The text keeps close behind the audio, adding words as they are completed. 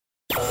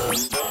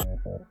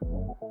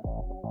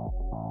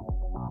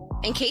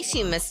In case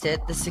you missed it,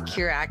 the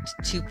Secure Act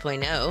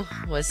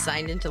 2.0 was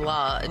signed into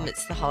law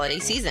amidst the holiday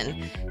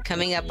season.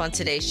 Coming up on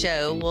today's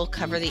show, we'll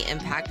cover the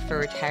impact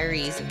for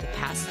retirees of the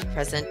past,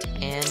 present,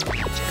 and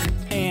future.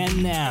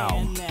 And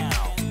now,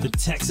 the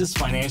Texas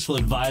Financial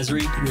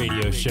Advisory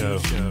Radio Show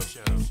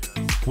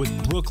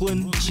with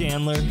Brooklynn,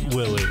 Chandler,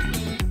 Willie.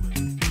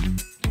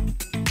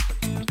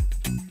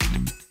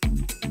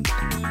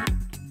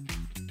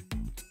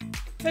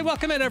 Hey,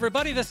 welcome in,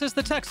 everybody. This is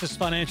the Texas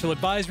Financial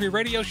Advisory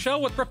Radio Show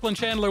with Brooklynn,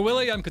 Chandler,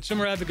 Willie. I'm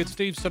consumer advocate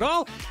Steve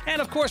Siddall.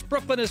 And, of course,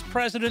 Brooklynn is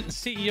president and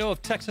CEO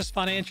of Texas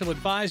Financial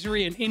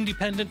Advisory and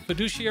Independent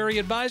Fiduciary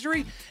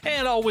Advisory.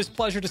 And always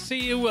pleasure to see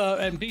you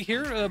and be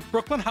here.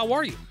 Brooklynn, how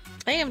are you?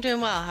 Hey, I'm doing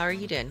well. How are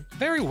you doing?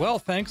 Very well,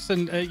 thanks.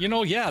 And,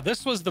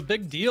 this was the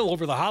big deal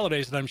over the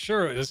holidays, and I'm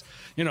sure it is,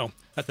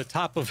 at the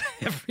top of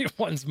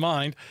everyone's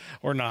mind,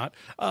 or not.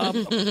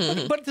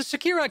 But the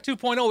Secure Act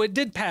 2.0, it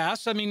did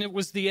pass. I mean, it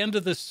was the end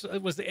of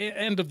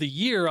the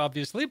year,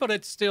 obviously, but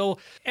it's still,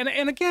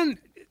 and again,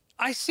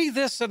 I see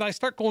this and I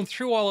start going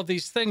through all of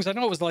these things. I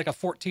know it was like a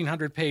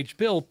 1,400-page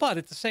bill, but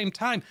at the same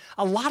time,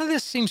 a lot of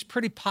this seems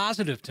pretty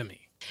positive to me.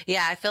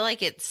 Yeah, I feel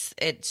like it's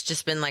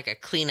just been like a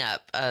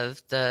cleanup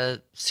of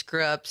the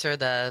screw-ups or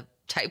the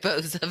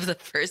typos of the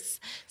first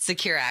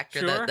Secure Act,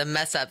 or Sure. the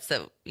mess-ups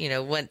that,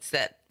 once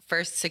that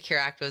first Secure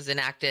Act was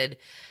enacted,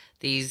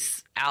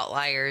 these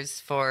outliers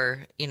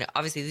for,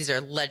 obviously these are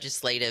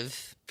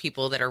legislative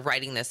people that are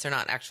writing this. They're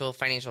not actual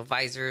financial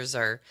advisors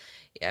or,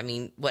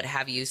 what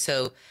have you.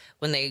 So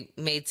when they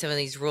made some of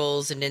these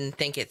rules and didn't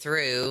think it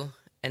through,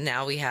 and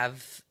now we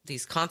have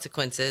these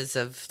consequences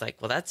of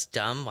like, well, that's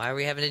dumb. Why are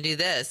we having to do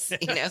this?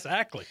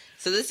 Exactly.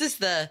 So this is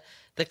the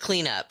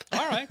cleanup.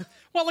 All right.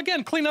 Well,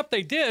 again, cleanup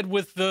they did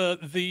with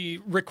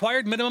the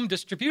required minimum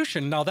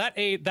distribution. Now that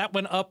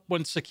went up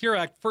when Secure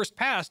Act first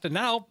passed, and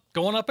now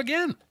going up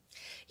again.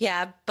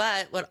 Yeah,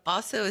 but what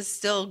also is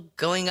still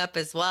going up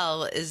as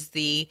well is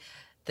the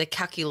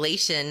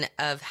calculation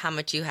of how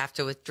much you have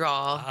to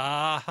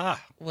withdraw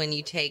when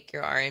you take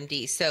your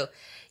RMD. So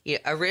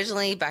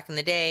originally, back in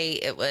the day,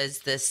 it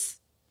was this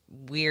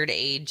weird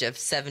age of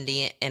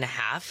 70 and a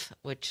half,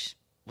 which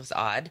was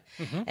odd.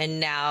 Mm-hmm. And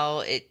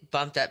now it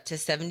bumped up to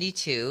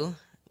 72,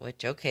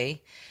 which,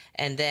 okay.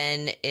 And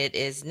then it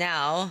is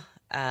now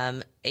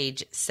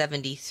age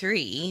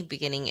 73,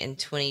 beginning in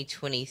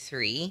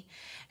 2023.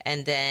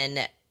 And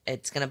then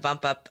it's going to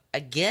bump up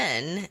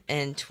again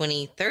in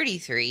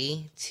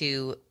 2033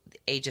 to the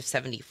age of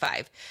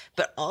 75.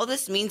 But all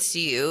this means to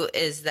you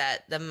is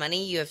that the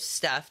money you have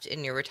stuffed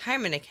in your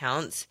retirement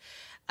accounts,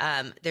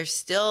 there's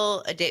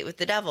still a date with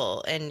the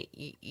devil, and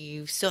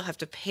you still have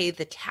to pay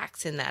the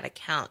tax in that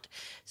account.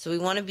 So we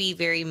want to be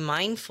very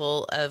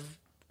mindful of,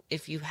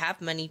 if you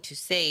have money to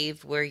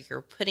save, where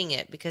you're putting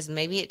it, because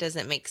maybe it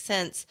doesn't make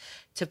sense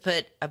to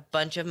put a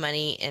bunch of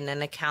money in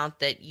an account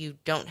that you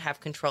don't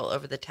have control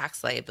over the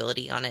tax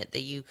liability on it,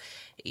 that you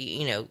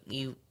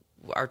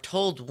are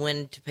told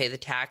when to pay the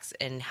tax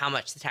and how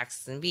much the tax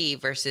is going to be,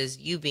 versus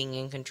you being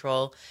in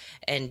control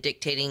and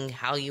dictating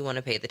how you want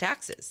to pay the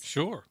taxes.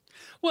 Sure.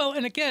 Well,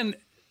 and again,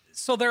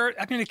 it's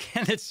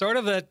sort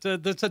of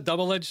that's a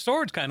double-edged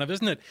sword kind of,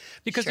 isn't it?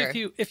 Because Sure.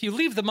 if you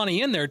leave the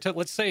money in there to,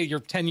 let's say you're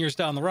 10 years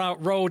down the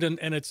road and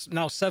it's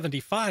now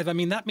 75,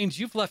 that means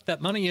you've left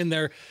that money in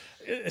there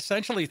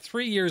essentially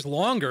 3 years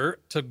longer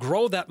to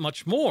grow that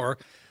much more.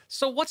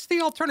 So what's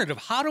the alternative?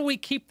 How do we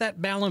keep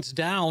that balance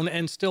down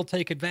and still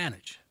take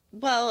advantage?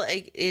 Well,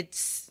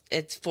 it's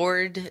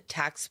forward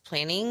tax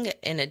planning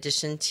in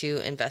addition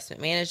to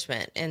investment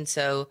management. And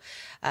so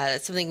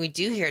that's something we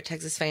do here at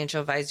Texas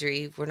Financial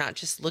Advisory. We're not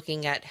just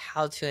looking at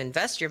how to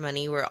invest your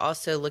money. We're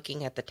also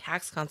looking at the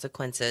tax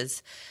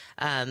consequences.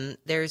 Tax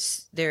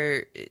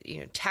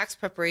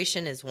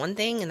preparation is one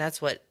thing, and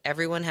that's what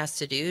everyone has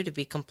to do to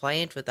be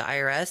compliant with the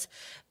IRS.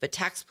 But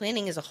tax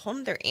planning is a whole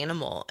other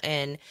animal.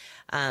 And,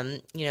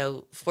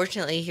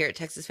 fortunately here at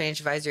Texas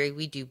Financial Advisory,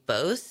 we do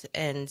both.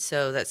 And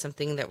so that's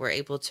something that we're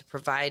able to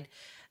provide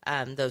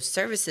those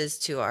services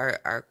to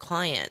our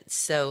clients.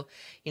 So,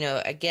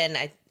 again,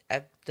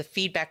 the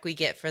feedback we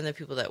get from the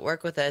people that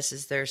work with us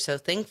is they're so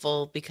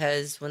thankful,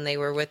 because when they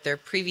were with their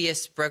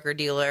previous broker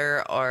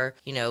dealer or,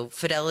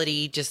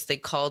 Fidelity, they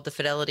called the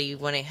Fidelity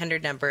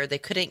 1-800 number, they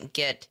couldn't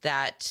get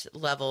that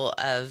level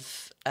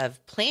of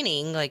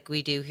planning like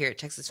we do here at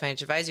Texas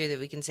Financial Advisory, that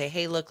we can say,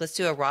 hey, look, let's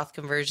do a Roth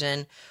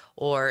conversion,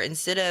 or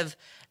instead of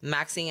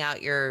maxing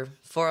out your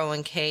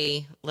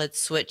 401k,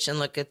 let's switch and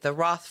look at the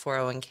Roth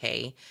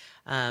 401k.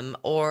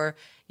 Or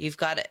you've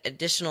got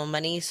additional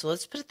money, so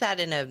let's put that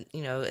in a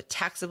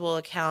taxable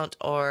account,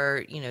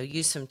 or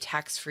use some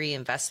tax-free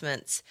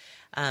investments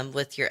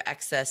with your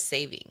excess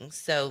savings.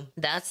 So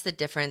that's the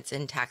difference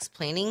in tax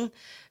planning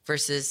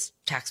versus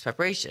tax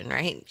preparation,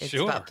 right? It's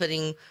Sure. about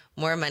putting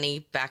more money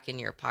back in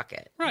your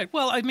pocket. Right.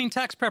 Well,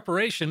 tax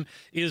preparation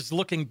is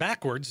looking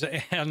backwards,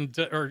 and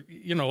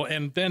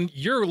then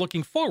you're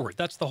looking forward.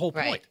 That's the whole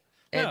point. Right.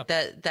 Yeah.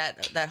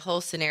 That whole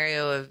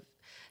scenario of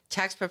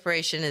tax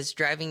preparation is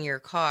driving your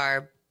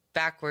car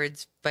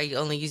backwards by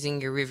only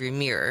using your rearview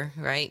mirror,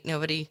 right?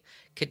 Nobody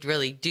could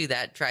really do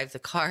that, drive the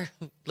car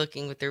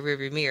looking with their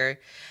rearview mirror.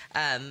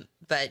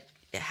 But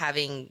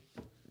having,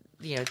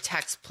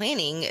 tax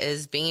planning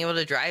is being able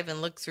to drive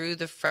and look through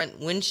the front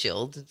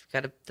windshield.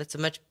 That's a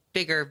much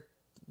bigger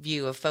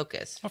view of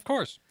focus. Of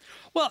course.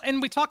 Well,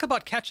 and we talk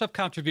about catch-up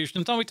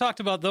contributions, and we talked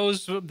about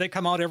those. They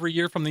come out every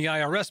year from the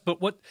IRS.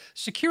 But what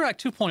Secure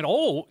Act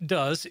 2.0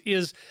 does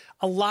is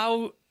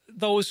allow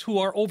those who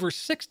are over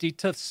 60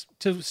 to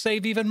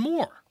save even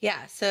more.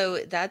 Yeah, so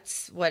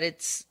that's what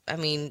that's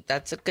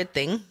a good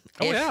thing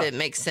it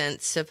makes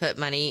sense to put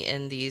money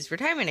in these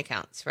retirement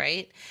accounts,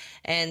 right?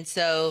 And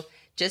so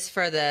just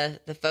for the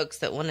folks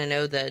that want to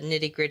know the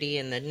nitty-gritty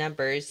and the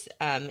numbers,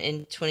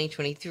 in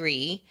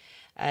 2023,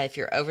 if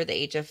you're over the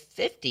age of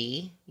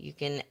 50, you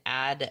can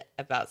add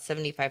about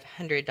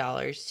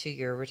 $7,500 to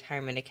your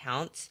retirement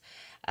accounts.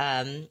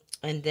 And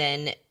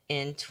then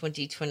in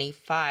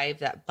 2025,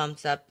 that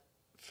bumps up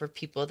for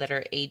people that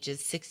are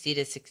ages 60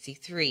 to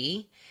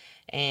 63,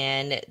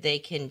 and they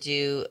can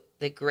do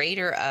the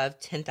greater of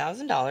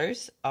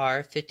 $10,000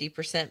 are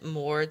 50%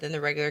 more than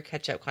the regular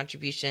catch-up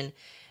contribution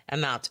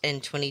amount in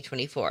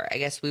 2024. I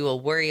guess we will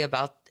worry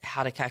about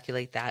how to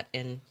calculate that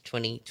in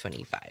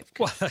 2025.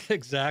 Well,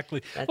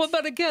 exactly.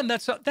 But again,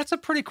 that's a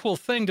pretty cool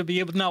thing to be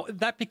able. Now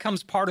that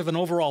becomes part of an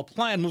overall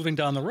plan moving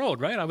down the road,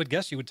 right? I would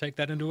guess you would take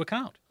that into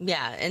account.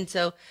 Yeah, and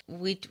so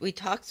we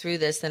talked through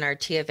this in our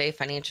TFA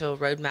financial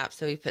roadmaps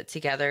that we put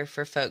together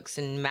for folks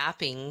in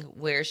mapping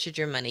where should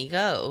your money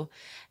go,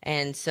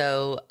 and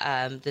so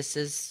this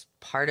is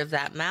part of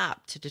that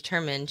map to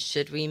determine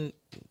should we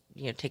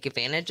take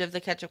advantage of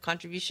the catch-up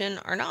contribution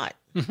or not.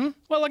 Mm-hmm.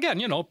 Well,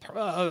 again,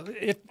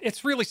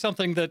 it's really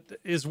something that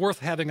is worth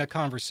having a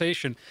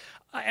conversation.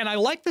 And I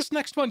like this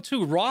next one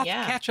too, Roth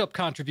catch-up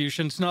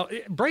contributions. Now,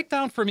 break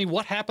down for me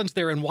what happens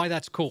there and why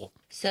that's cool.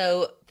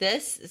 So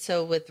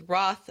with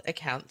Roth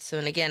accounts,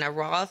 and again, a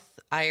Roth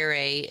IRA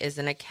is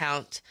an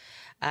account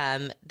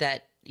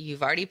that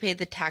you've already paid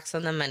the tax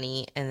on the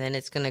money, and then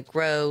it's going to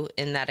grow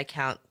in that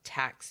account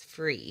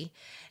tax-free.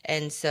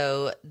 And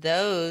so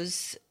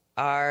those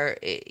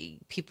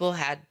people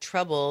had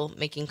trouble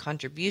making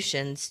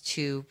contributions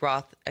to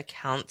Roth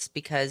accounts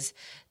because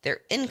their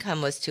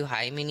income was too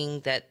high, meaning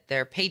that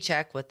their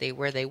paycheck,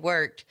 where they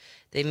worked,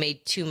 they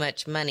made too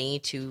much money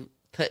to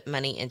put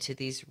money into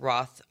these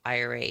Roth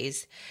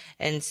IRAs.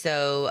 And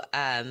so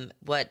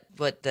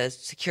what the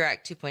Secure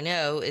Act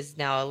 2.0 is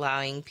now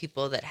allowing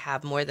people that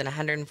have more than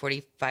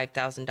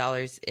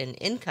 $145,000 in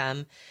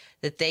income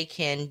that they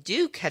can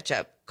do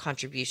catch-up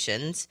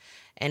contributions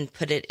and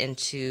put it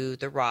into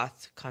the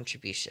Roth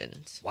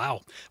contributions.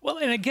 Wow. Well,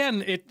 and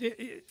again,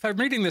 if I'm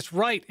reading this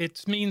right,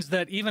 it means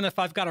that even if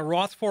I've got a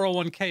Roth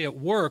 401k at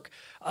work,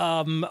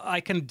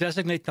 I can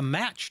designate the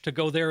match to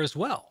go there as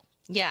well.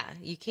 Yeah,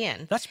 you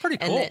can. That's pretty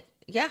cool.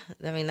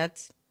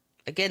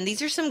 Again,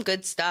 these are some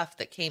good stuff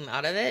that came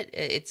out of it.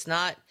 It's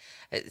not,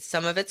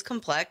 some of it's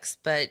complex,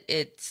 but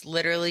it's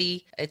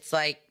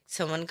like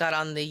someone got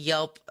on the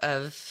Yelp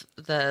of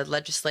the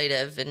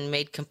legislative and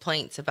made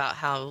complaints about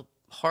how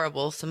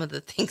horrible some of the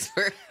things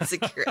were in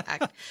Secure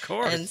Act. Of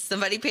course. And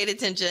somebody paid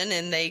attention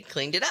and they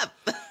cleaned it up.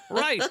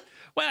 Right.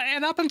 Well,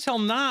 and up until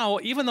now,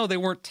 even though they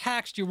weren't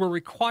taxed, you were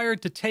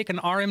required to take an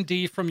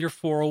RMD from your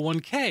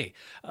 401k.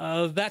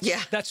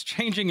 That's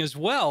changing as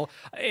well.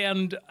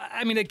 And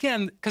I mean,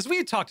 again, because we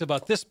had talked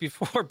about this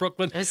before,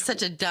 Brooklyn. It's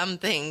such a dumb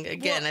thing.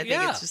 Again, I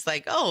think it's just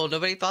like,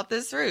 nobody thought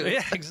this through.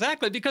 Yeah,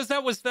 exactly. Because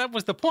that was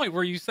the point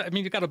where you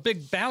got a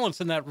big balance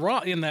in that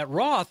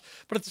Roth,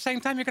 but at the same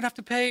time, you're going to have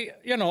to pay,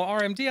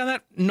 RMD on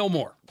that, no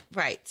more.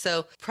 Right.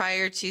 So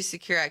prior to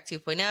Secure Act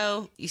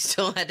 2.0, you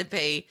still had to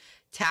pay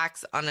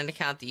tax on an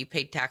account that you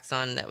paid tax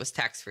on that was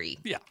tax-free.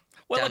 Yeah.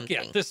 Well,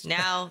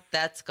 now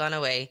that's gone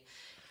away.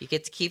 You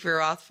get to keep your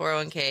Roth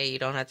 401k. You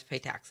don't have to pay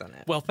tax on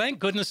it. Well, thank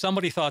goodness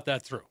somebody thought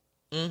that through.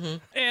 Mm-hmm.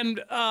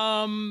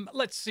 And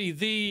let's see,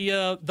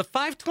 the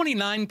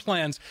 529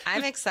 plans.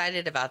 I'm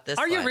excited about this.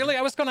 Are you really?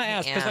 I was going to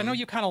ask because I know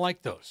you kind of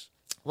like those.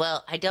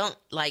 Well, I don't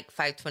like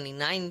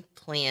 529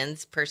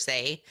 plans per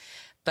se,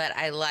 but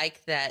I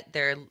like that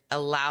they're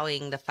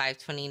allowing the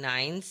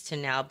 529s to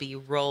now be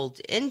rolled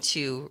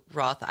into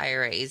Roth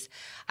IRAs.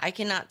 I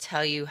cannot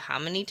tell you how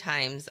many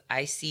times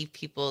I see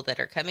people that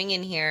are coming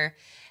in here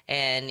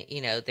and,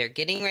 they're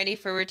getting ready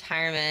for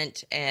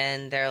retirement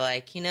and they're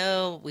like,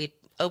 we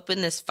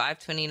opened this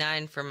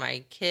 529 for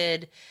my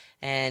kid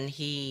and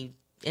he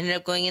ended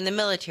up going in the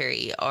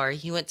military, or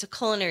he went to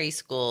culinary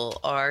school,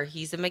 or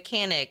he's a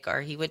mechanic,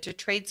 or he went to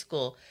trade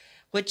school.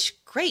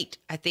 Which, great.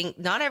 I think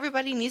not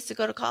everybody needs to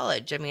go to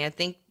college. I mean, I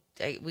think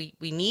we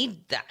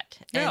need that.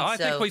 Yeah, I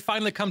think we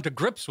finally come to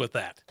grips with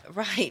that.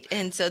 Right.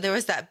 And so there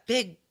was that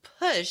big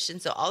push.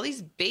 And so all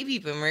these baby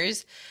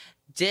boomers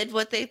did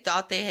what they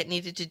thought they had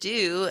needed to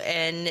do.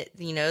 And,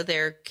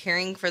 they're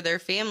caring for their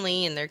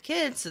family and their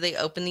kids. So they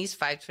opened these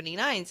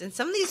 529s. And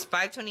some of these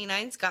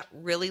 529s got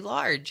really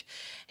large.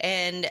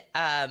 And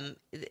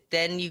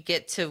then you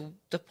get to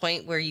the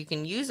point where you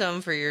can use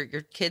them for your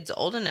kids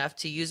old enough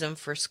to use them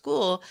for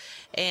school.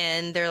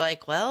 And they're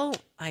like, well,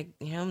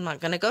 I'm not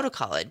going to go to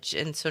college.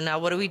 And so now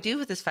what do we do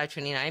with this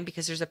 529?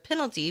 Because there's a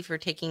penalty for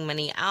taking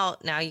money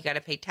out. Now you got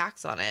to pay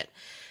tax on it.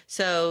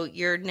 So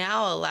you're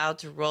now allowed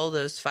to roll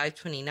those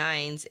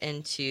 529s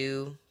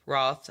into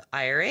Roth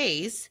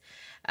IRAs.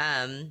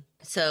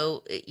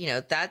 So,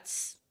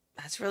 that's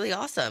really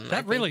awesome.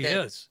 That really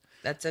is.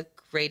 That's a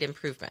great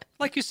improvement.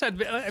 Like you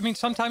said, I mean,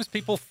 sometimes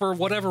people, for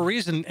whatever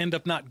reason, end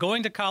up not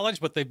going to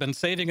college, but they've been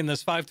saving in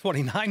this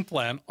 529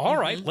 plan. All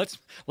right, let's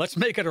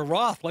make it a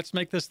Roth. Let's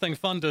make this thing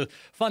fun to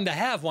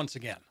have once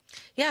again.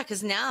 Yeah,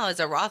 because now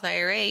as a Roth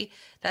IRA,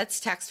 that's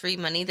tax-free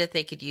money that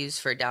they could use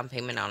for a down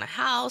payment on a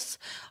house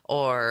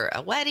or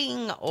a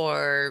wedding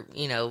or,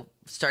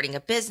 starting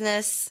a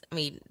business. I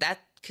mean, that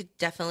could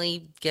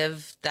definitely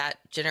give that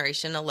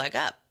generation a leg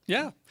up.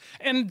 Yeah.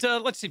 And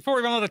let's see, before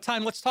we run out of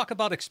time, let's talk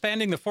about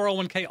expanding the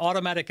 401k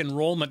automatic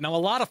enrollment. Now, a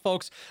lot of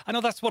folks, I know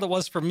that's what it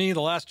was for me.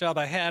 The last job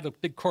I had, a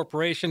big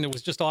corporation, it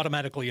was just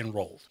automatically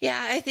enrolled. Yeah,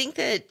 I think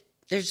that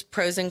there's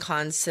pros and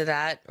cons to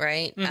that,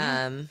 right?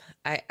 Mm-hmm.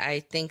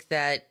 I think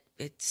that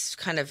it's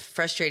kind of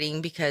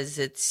frustrating because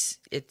it's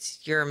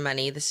your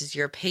money. This is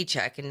your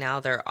paycheck. And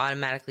now they're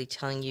automatically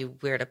telling you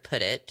where to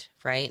put it,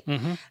 right?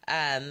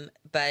 Mm-hmm.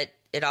 But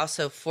it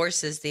also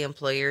forces the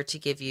employer to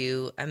give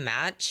you a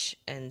match.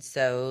 And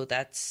so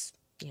that's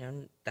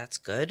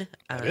good.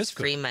 It's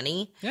free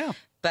money. Yeah.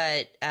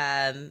 But,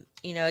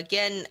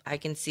 again, I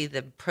can see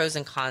the pros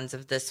and cons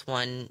of this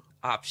one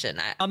option.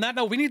 On that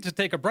note, we need to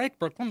take a break,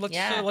 Brooklyn.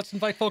 Let's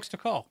invite folks to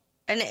call.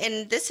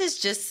 And this is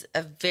just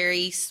a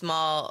very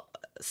small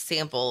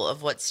sample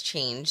of what's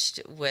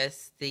changed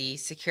with the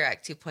Secure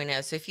Act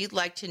 2.0. So if you'd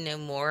like to know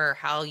more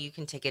how you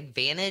can take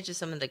advantage of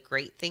some of the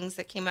great things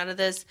that came out of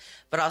this,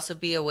 but also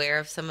be aware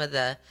of some of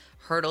the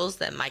hurdles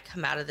that might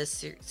come out of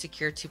this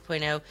Secure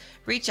 2.0,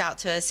 reach out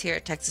to us here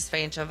at Texas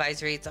Financial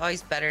Advisory. It's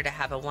always better to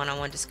have a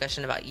one-on-one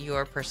discussion about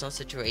your personal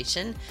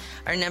situation.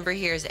 Our number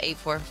here is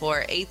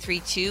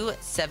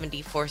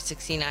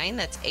 844-832-7469.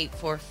 That's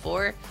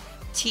 844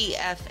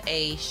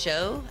 TFA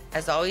show.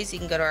 As always, you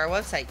can go to our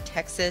website,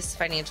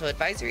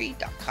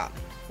 texasfinancialadvisory.com.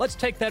 Let's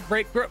take that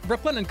break,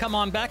 Brooklyn, and come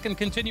on back and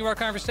continue our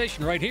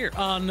conversation right here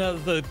on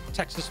the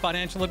Texas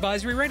Financial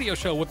Advisory Radio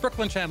Show with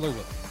Brooklyn Chandler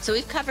Wood. So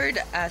we've covered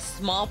a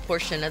small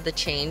portion of the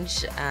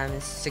change,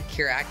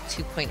 Secure Act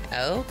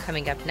 2.0.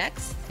 Coming up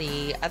next,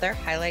 the other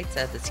highlights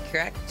of the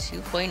Secure Act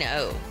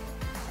 2.0.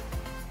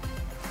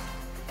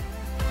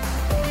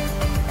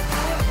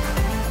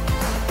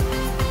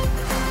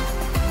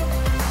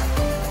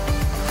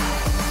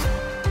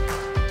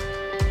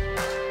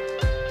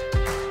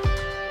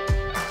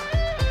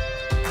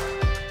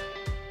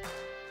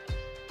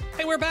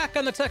 We're back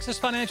on the Texas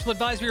Financial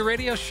Advisory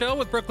Radio Show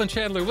with Brooklyn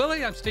Chandler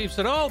Willie. I'm Steve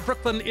Siddall.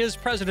 Brooklyn is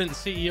president and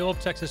CEO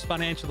of Texas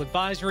Financial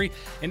Advisory,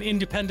 an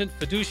independent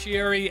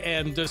fiduciary,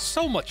 and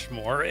so much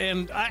more.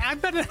 And I've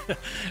been,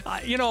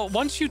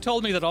 once you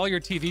told me that all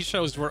your TV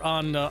shows were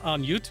on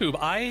YouTube,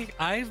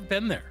 I've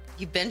been there.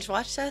 You binge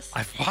watched this?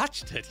 I've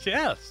watched it,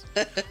 yes.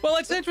 Well,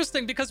 it's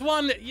interesting because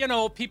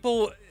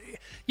people,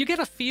 you get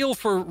a feel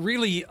for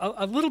really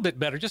a little bit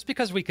better just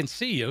because we can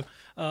see you.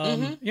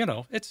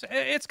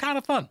 It's kind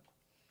of fun.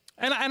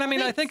 And I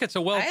mean, I think it's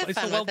a well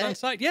done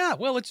site. Yeah,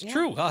 well, it's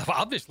true.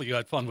 Obviously, you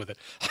had fun with it.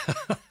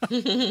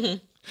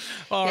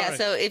 All right.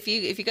 So if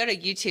you go to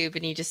YouTube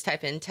and you just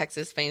type in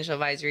Texas Financial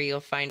Advisory, you'll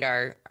find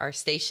our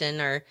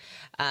station. Or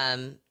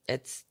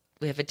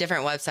we have a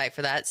different website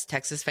for that. It's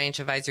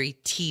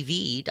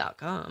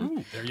TexasFinancialAdvisoryTV.com.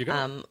 Ooh, there you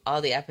go.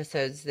 All the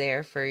episodes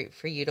there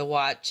for you to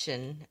watch,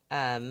 and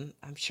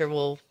I'm sure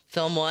we'll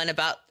film one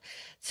about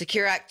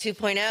Secure Act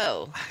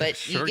 2.0, but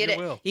sure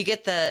you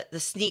get the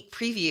sneak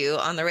preview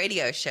on the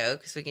radio show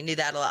because we can do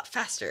that a lot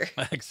faster.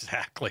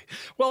 Exactly.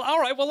 Well,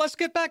 all right. Well, let's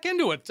get back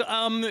into it.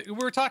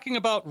 We're talking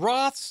about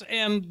Roths,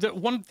 and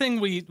one thing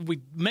we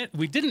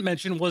didn't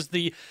mention was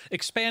the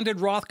expanded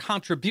Roth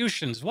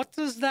contributions. What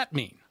does that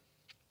mean?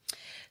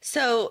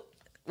 So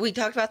we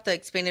talked about the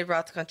expanded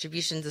Roth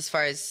contributions as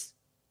far as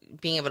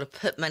being able to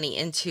put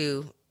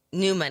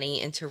new money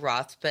into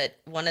Roth, but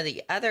one of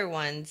the other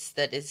ones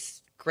that is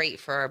great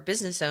for our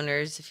business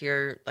owners, if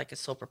you're like a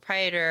sole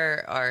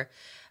proprietor or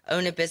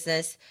own a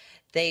business,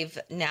 they've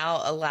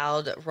now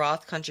allowed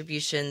Roth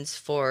contributions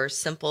for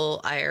simple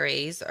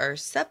IRAs or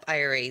SEP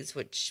IRAs,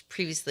 which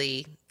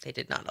previously they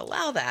did not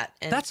allow that.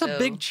 And that's a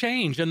big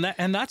change, and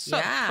that's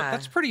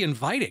pretty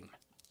inviting.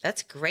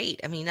 That's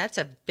great. I mean, that's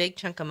a big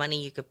chunk of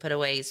money you could put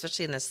away,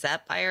 especially in the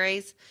SEP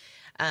IRAs,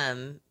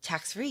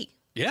 tax-free.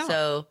 Yeah.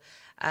 So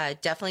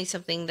definitely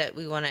something that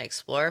we want to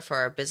explore for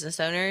our business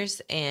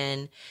owners.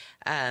 And,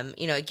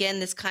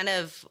 again, this kind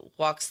of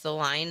walks the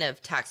line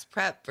of tax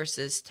prep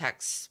versus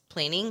tax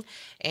planning.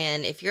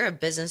 And if you're a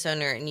business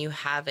owner and you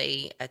have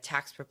a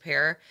tax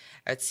preparer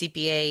or a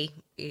CPA,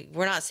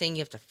 we're not saying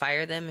you have to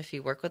fire them if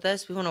you work with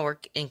us. We want to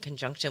work in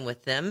conjunction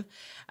with them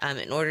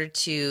in order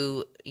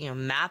to,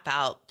 map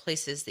out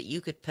places that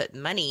you could put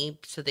money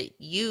so that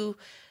you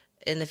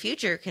in the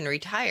future can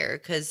retire.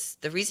 Because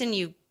the reason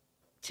you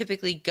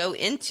typically go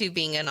into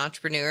being an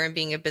entrepreneur and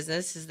being a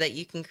business is that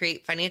you can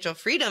create financial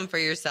freedom for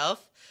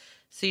yourself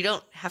so you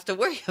don't have to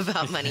worry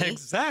about money.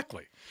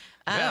 Exactly.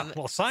 Yeah.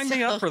 Well, sign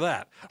me up for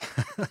that.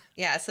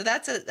 Yeah. So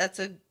that's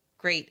a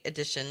great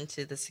addition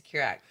to the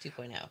Secure Act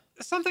 2.0.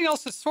 Something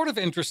else that's sort of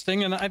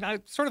interesting and I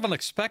sort of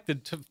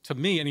unexpected to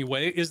me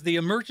anyway is the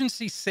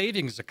emergency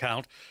savings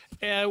account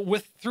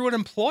through an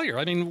employer.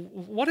 I mean,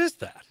 what is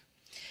that?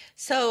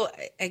 So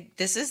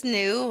this is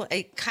new.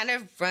 It kind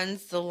of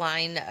runs the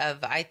line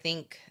of, I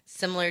think,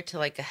 similar to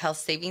like a health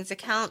savings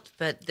account,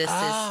 but this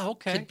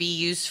could be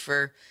used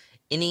for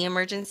any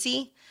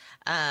emergency.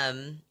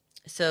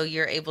 So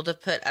you're able to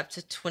put up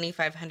to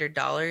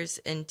 $2,500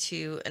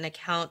 into an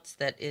account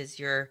that is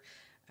your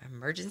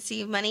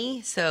emergency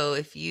money. So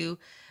if you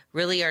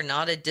really are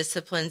not a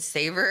disciplined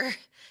saver,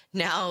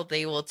 now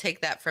they will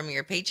take that from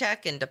your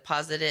paycheck and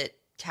deposit it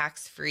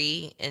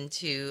tax-free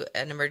into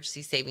an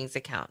emergency savings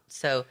account.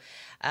 So,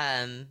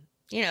 again,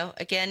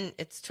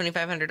 it's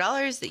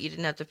 $2,500 that you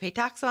didn't have to pay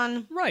tax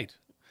on. Right.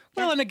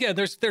 Well, and again,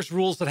 there's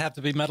rules that have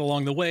to be met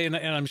along the way, and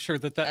I'm sure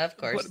that of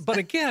course. But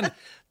again,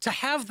 to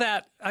have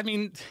that, I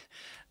mean,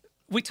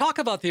 we talk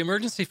about the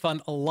emergency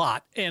fund a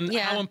lot and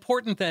how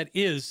important that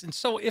is. And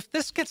so, if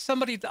this gets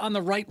somebody on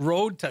the right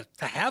road to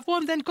have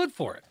one, then good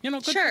for it.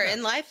 Good sure.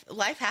 And life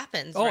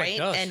happens, right? It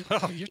does.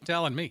 And you're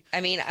telling me.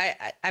 I mean,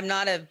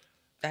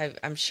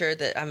 I'm sure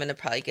that I'm going to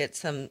probably get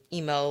some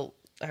email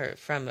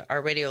from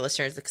our radio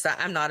listeners because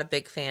I'm not a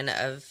big fan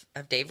of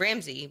Dave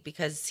Ramsey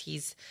because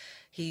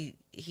he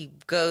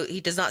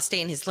does not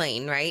stay in his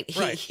lane, right?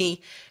 Right.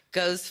 He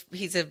was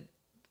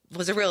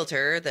a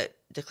realtor that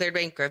declared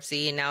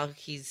bankruptcy and now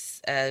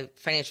he's a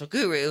financial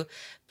guru,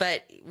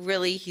 but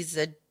really he's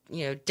a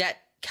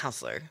debt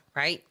counselor,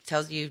 right?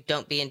 Tells you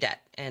don't be in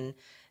debt, and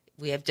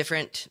we have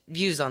different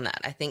views on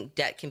that. I think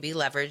debt can be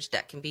leveraged,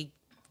 debt can be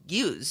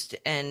used,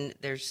 and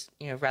there's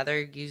rather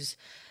use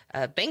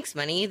bank's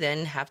money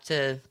than have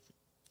to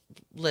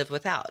live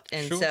without.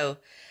 And sure. So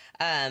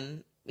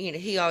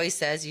he always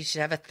says you should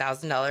have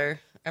 $1,000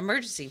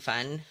 emergency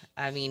fund.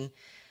 I mean,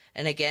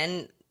 and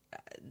again,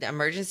 the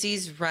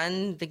emergencies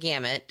run the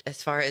gamut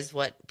as far as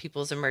what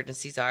people's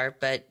emergencies are,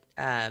 but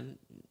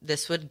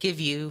this would give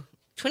you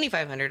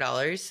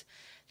 $2,500.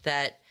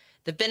 That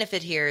the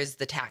benefit here is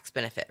the tax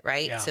benefit,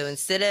 right? Yeah. So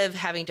instead of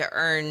having to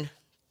earn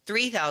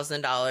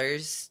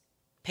 $3,000,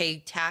 pay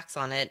tax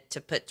on it to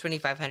put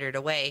 $2,500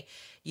 away,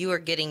 you are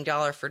getting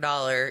dollar for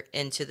dollar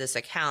into this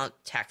account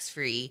tax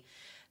free,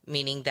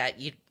 meaning that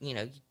you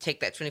take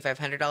that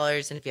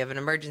 $2,500, and if you have an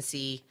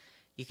emergency,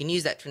 you can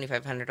use that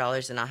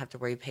 $2,500 and not have to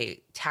worry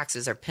pay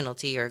taxes or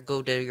penalty or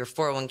go to your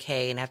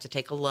 401k and have to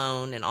take a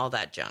loan and all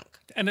that junk.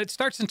 And it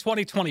starts in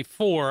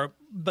 2024,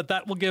 but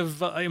that will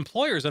give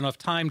employers enough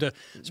time to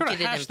sort of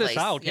hash this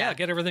out. Yeah,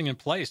 get everything in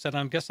place. And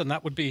I'm guessing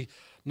that would be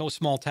no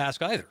small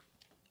task either.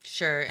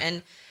 Sure.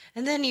 And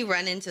then you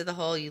run into the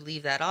whole, you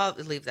leave that off,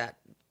 leave that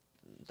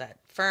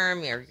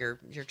firm or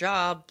your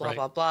job, blah, right.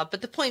 blah, blah.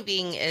 But the point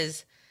being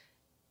is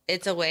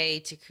it's a way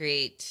to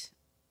create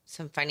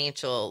some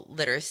financial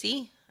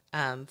literacy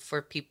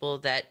for people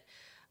that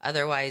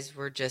otherwise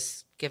were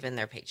just given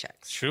their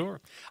paychecks.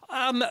 Sure.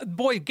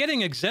 Boy,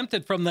 getting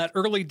exempted from that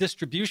early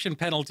distribution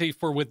penalty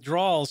for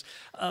withdrawals,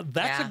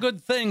 that's a good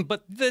thing.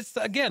 But this,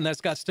 again, that's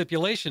got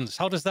stipulations.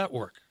 How does that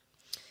work?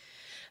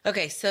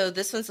 Okay, so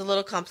this one's a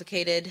little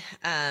complicated.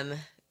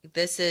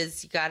 This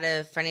is, you got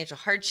a financial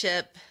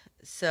hardship,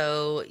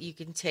 so you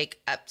can take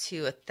up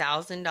to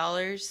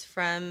 $1,000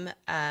 from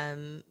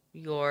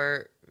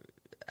your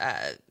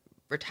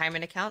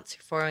retirement accounts,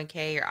 your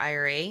 401k, your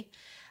IRA,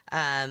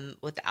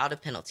 without a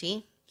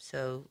penalty.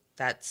 So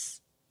that's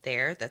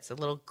there. That's a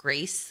little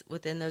grace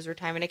within those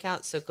retirement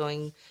accounts. So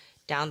going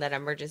down that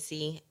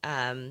emergency.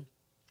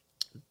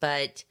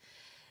 But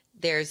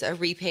there's a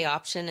repay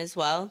option as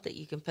well that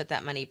you can put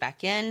that money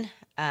back in.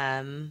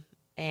 And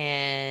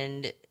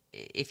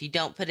if you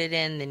don't put it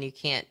in, then you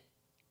can't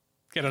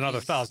get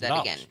another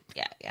 $1,000 again.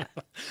 Yeah.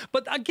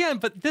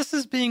 But this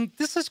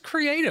is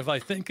creative, I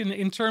think,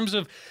 in terms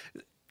of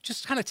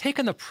just kind of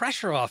taking the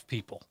pressure off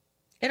people.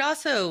 It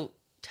also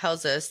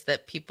tells us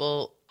that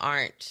people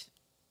aren't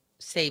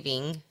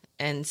saving.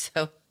 And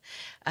so,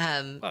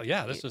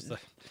 this is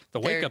the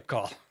wake-up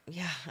call.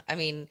 Yeah. I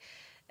mean,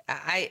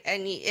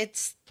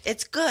 it's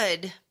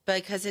good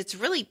because it's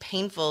really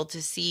painful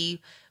to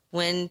see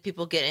when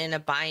people get in a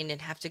bind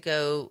and have to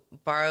go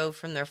borrow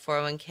from their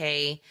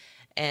 401k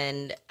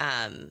and,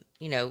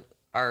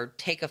 or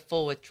take a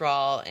full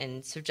withdrawal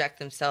and subject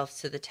themselves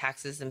to the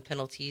taxes and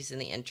penalties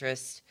and the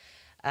interest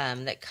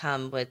that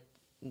come with,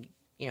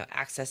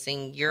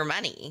 accessing your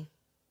money,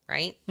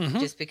 right? Mm-hmm.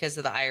 Just because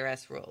of the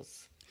IRS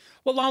rules.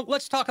 Well, now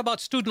let's talk about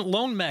student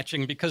loan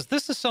matching, because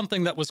this is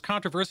something that was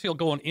controversial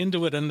going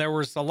into it, and there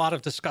was a lot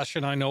of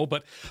discussion, I know.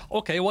 But,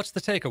 okay, what's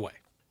the takeaway?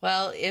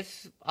 Well,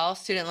 if all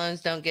student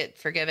loans don't get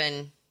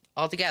forgiven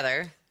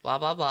altogether, blah,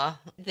 blah, blah,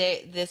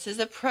 this is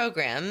a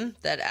program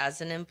that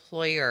as an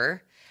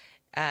employer,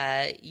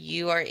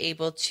 you are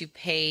able to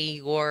pay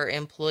your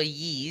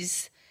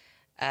employees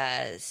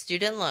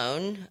student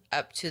loan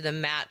up to the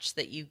match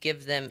that you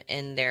give them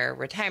in their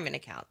retirement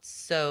accounts.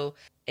 So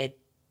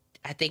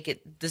I think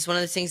this is one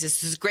of those things.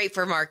 This is great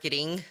for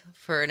marketing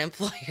for an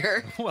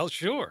employer. Well,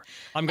 sure.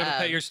 I'm going to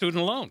pay your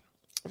student loan.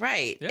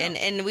 Right. Yeah.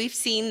 And we've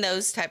seen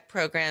those type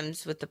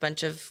programs with a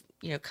bunch of,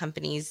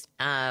 companies,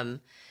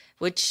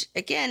 which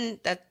again,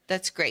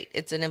 that's great.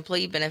 It's an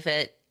employee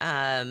benefit.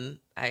 I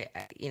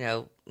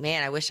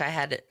wish I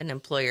had an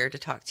employer to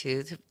talk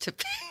to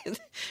pay,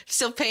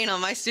 still paying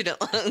on my student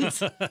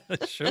loans.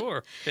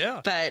 Sure.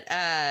 Yeah.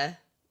 But,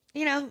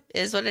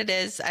 is what it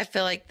is. I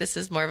feel like this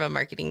is more of a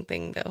marketing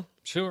thing, though.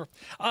 Sure.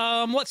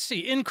 Let's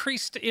see.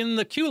 Increased in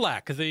the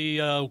QLAC,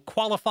 the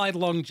Qualified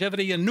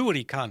Longevity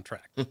Annuity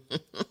Contract.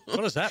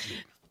 What does that mean?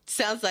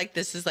 Sounds like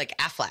this is like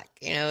Aflac,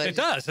 It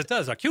does. A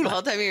QLAC. The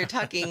whole time you were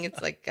talking,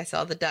 it's like I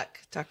saw the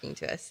duck talking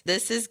to us.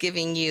 This is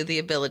giving you the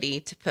ability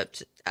to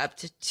put up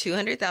to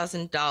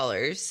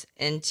 $200,000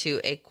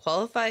 into a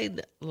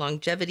qualified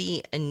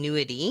longevity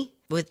annuity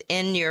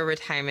within your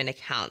retirement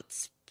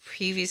accounts.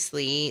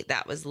 Previously,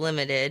 that was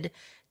limited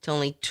to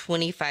only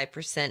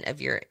 25% of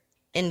your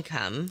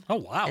income. Oh,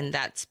 wow. And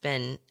that's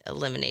been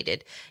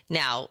eliminated.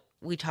 Now,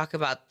 we talk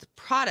about the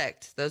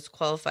product, those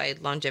qualified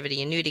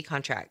longevity annuity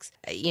contracts.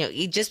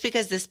 Just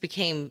because this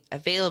became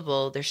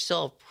available, there's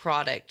still a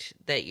product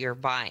that you're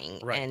buying.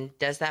 Right. And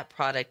does that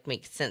product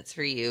make sense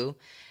for you?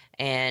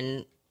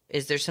 And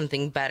is there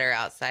something better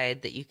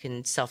outside that you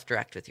can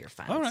self-direct with your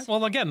funds? All right.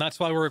 Well, again, that's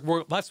why we're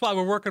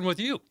working with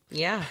you.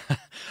 Yeah.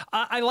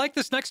 I like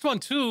this next one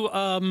too.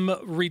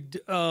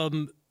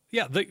 Reducing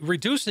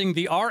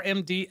the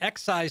RMD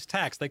excise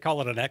tax. They call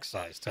it an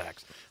excise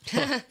tax.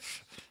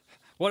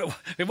 What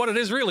it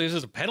is really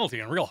is a penalty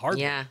and real hard.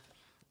 Yeah.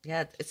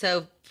 Yeah.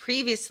 So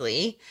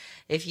previously,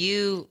 if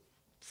you,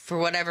 for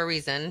whatever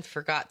reason,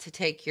 forgot to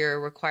take your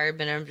required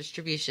minimum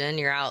distribution,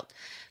 you're out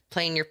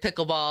playing your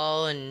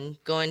pickleball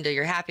and going to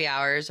your happy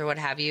hours or what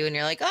have you, and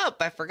you're like, oh,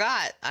 I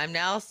forgot. I'm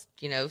now,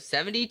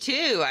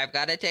 72. I've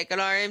got to take an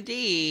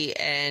RMD.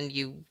 And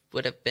you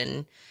would have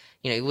been,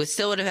 you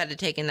still would have had to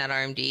take in that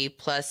RMD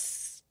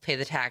plus pay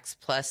the tax,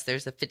 plus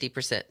there's a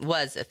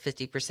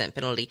 50%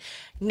 penalty.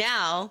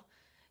 Now,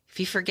 if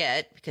you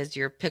forget, because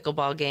your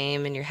pickleball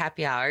game and your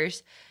happy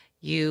hours,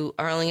 you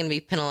are only going to be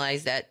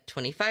penalized at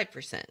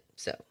 25%.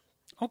 So,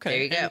 okay,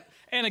 there you go.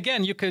 And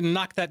again, you can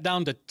knock that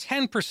down to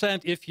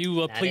 10% if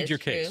you plead your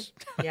case.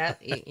 Yeah,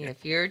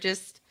 if you're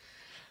just,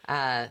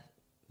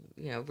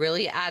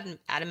 really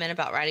adamant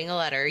about writing a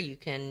letter, you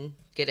can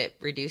get it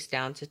reduced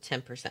down to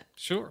 10%.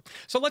 Sure.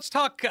 So let's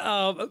talk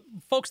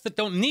folks that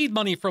don't need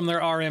money from their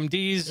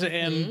RMDs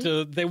and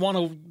they want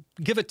to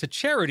give it to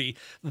charity.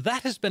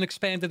 That has been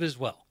expanded as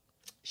well.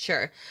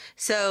 Sure.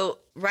 So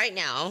right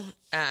now,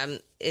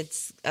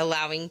 it's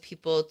allowing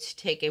people to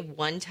take a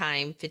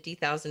one-time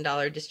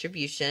 $50,000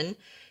 distribution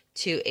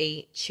to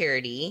a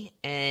charity,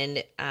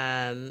 and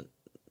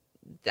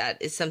that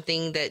is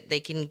something that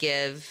they can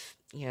give,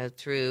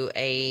 through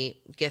a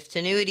gift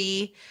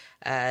annuity,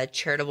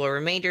 charitable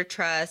remainder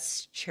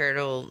trust,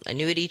 charitable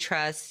annuity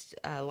trust,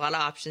 a lot of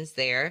options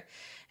there.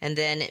 And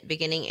then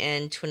beginning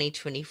in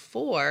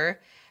 2024,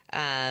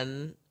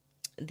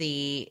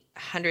 the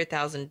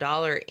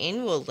 $100,000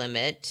 annual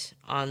limit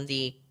on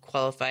the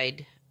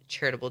qualified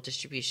charitable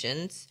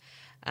distributions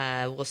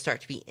will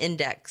start to be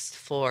indexed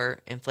for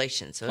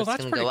inflation. So it's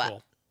going to go up.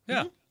 Cool.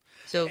 Yeah.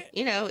 So,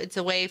 it's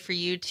a way for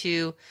you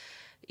to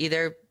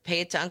either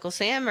pay it to Uncle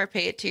Sam or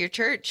pay it to your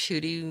church.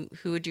 Who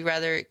would you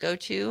rather it go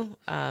to?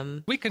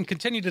 We can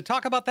continue to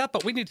talk about that,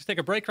 but we need to take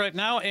a break right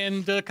now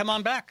and come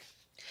on back.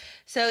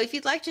 So if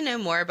you'd like to know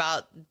more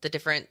about the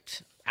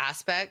different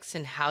aspects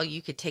and how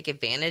you could take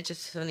advantage of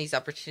some of these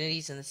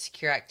opportunities in the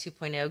Secure Act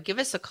 2.0, give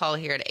us a call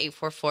here at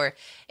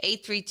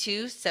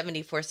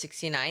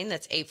 844-832-7469.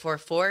 That's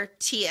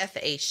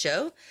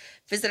 844-TFA-SHOW.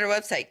 Visit our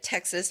website,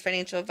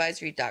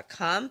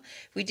 texasfinancialadvisory.com.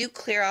 We do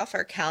clear off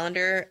our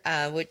calendar,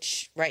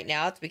 which right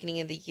now at the beginning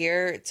of the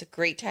year, it's a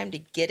great time to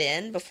get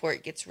in before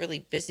it gets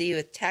really busy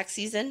with tax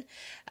season.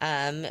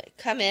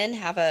 Come in,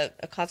 have a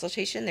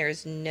consultation. There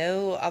is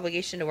no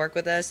obligation to work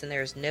with us, and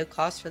there is no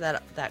cost for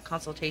that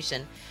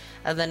consultation.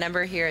 The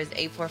number here is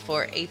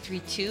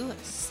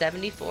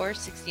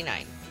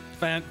 844-832-7469.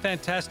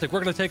 Fantastic.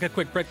 We're going to take a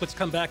quick break. Let's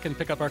come back and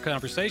pick up our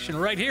conversation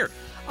right here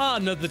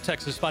on the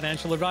Texas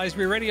Financial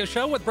Advisory Radio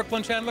Show with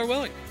Brooklyn Chandler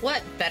Willie.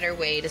 What better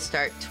way to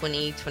start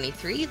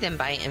 2023 than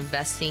by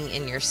investing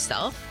in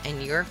yourself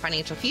and your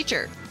financial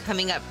future?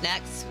 Coming up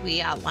next,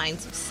 we outline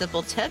some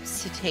simple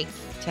tips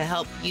to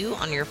help you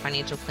on your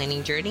financial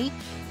planning journey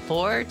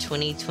for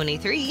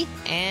 2023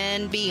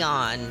 and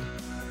beyond.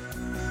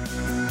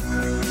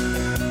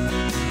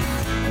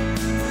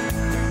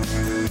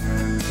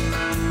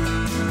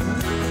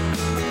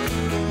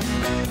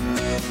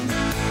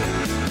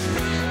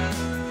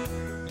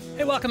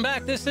 Hey, welcome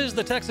back. This is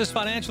the Texas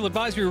Financial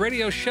Advisory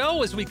Radio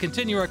Show as we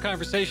continue our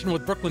conversation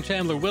with Brooklyn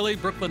Chandler Willie.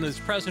 Brooklyn is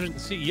president and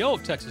CEO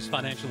of Texas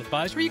Financial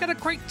Advisory. You got a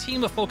great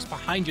team of folks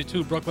behind you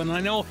too, Brooklyn. And I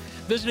know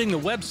visiting the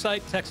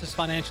website,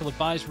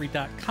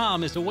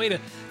 texasfinancialadvisory.com, is a way to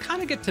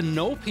kind of get to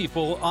know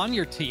people on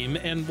your team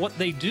and what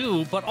they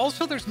do, but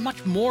also there's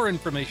much more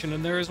information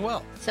in there as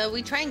well. So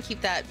we try and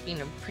keep that,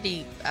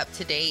 pretty up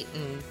to date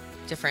and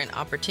different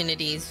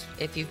opportunities.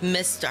 If you've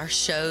missed our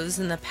shows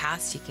in the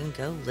past, you can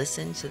go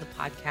listen to the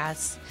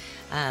podcasts.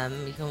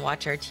 You can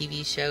watch our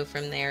TV show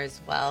from there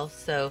as well.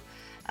 So,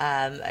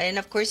 and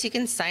of course, you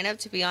can sign up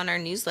to be on our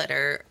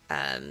newsletter.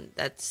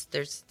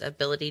 There's the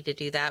ability to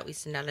do that. We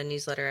send out a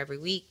newsletter every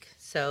week.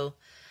 So,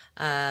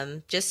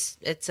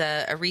 it's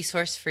a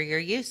resource for your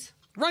use.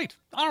 Right.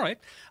 All right.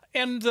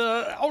 And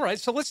all right,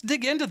 so let's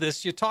dig into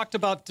this. You talked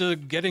about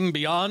getting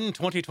beyond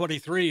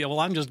 2023.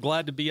 Well, I'm just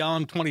glad to be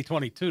on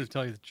 2022, to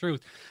tell you the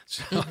truth.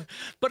 So,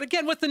 but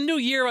again, with the new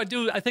year, I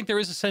think there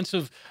is a sense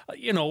of,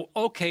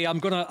 okay, I'm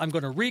gonna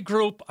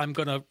regroup. I'm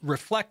gonna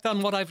reflect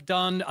on what I've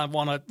done. I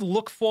want to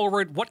look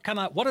forward. What did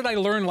I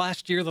learn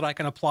last year that I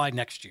can apply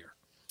next year?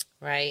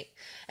 Right.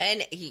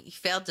 And you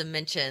failed to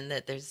mention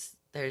that there's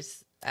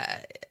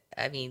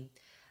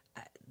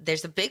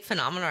a big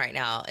phenomenon right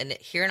now. And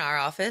here in our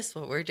office,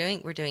 what we're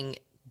doing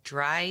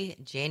dry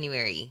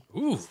January.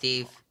 Ooh,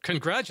 Steve.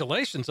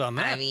 Congratulations on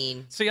that.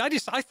 See,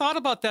 I thought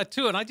about that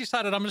too, and I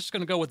decided I'm just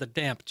going to go with a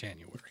damp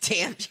January.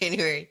 Damp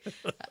January.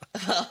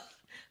 Well,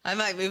 I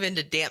might move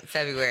into damp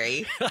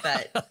February,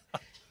 but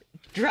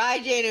dry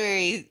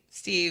January,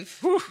 Steve.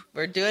 Whew.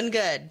 We're doing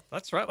good.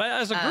 That's right.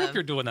 As a group,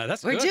 you're doing that.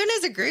 That's we're good. doing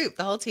as a group,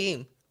 the whole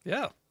team.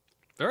 Yeah.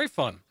 Very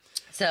fun.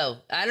 So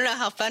I don't know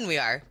how fun we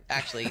are,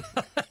 actually.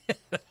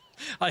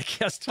 I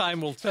guess time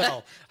will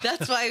tell.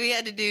 That's why we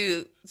had to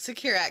do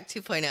Secure Act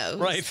 2.0.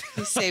 Right.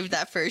 We saved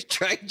that for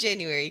dry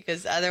January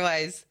because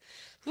otherwise,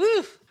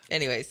 whew.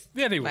 Anyway,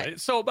 right.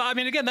 So,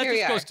 again, that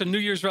just goes to New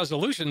Year's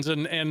resolutions.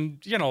 And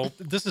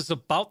this is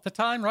about the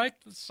time, right?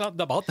 It's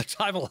about the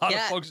time a lot of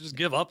folks just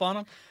give up on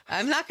them.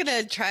 I'm not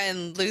going to try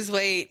and lose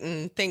weight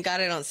and thank God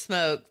I don't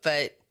smoke.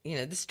 But,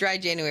 this dry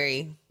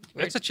January,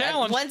 it's a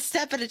challenge. One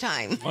step at a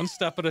time. One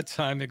step at a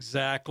time,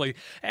 exactly.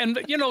 And,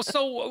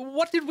 so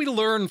what did we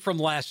learn from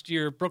last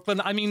year,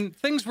 Brooklyn?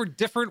 Things were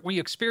different. We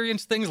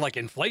experienced things like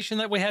inflation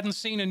that we hadn't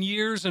seen in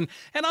years and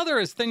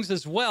other things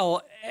as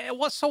well.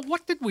 So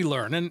what did we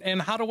learn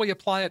and how do we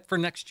apply it for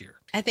next year?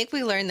 I think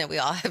we learned that we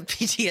all have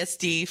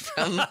PTSD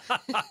from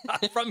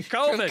from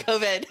COVID.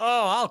 From COVID.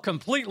 Oh, I'll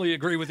completely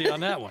agree with you on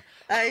that one.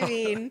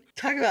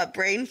 Talk about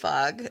brain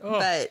fog. Oh.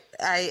 But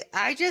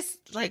I just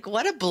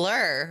what a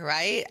blur,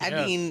 right?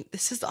 Yeah.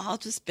 This has all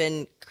just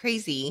been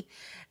crazy.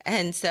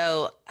 And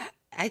so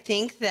I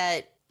think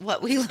that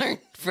what we learned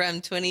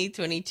from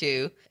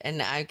 2022,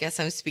 and I guess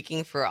I'm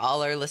speaking for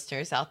all our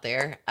listeners out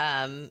there,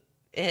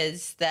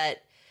 is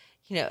that,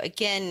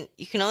 again,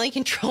 you can only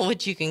control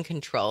what you can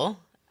control.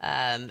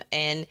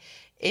 And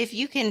if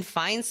you can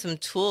find some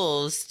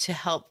tools to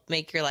help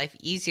make your life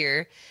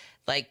easier,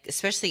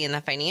 especially in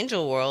the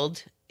financial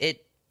world,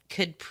 it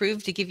could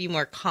prove to give you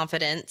more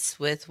confidence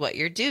with what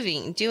you're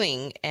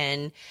doing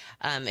and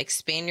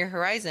expand your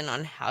horizon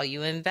on how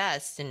you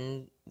invest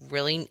and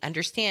really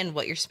understand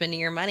what you're spending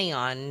your money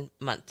on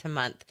month to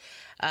month.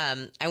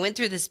 I went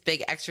through this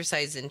big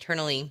exercise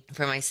internally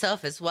for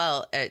myself as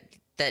well,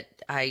 that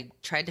I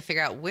tried to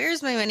figure out,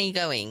 where's my money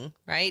going,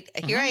 right?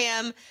 Mm-hmm. Here I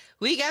am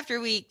week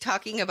after week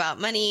talking about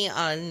money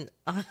on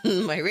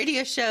my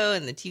radio show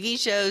and the TV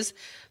shows,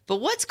 but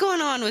what's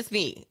going on with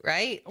me,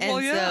 right? Well,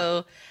 and yeah.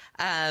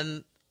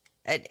 So,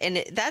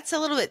 that's a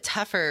little bit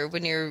tougher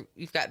when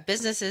you've got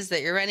businesses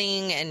that you're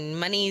running and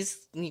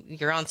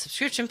you're on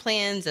subscription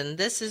plans and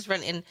this is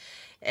running.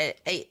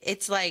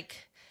 It's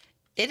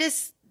it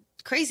is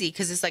crazy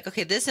because it's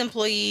okay, this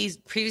employee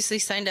previously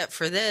signed up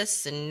for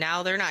this and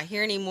now they're not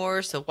here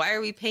anymore. So why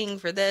are we paying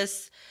for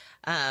this?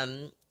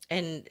 And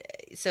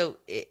so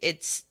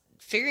it's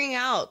figuring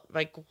out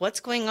what's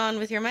going on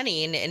with your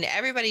money, and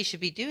everybody should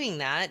be doing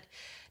that,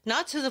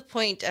 not to the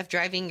point of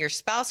driving your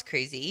spouse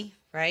crazy.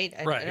 Right.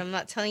 Right. I'm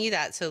not telling you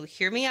that. So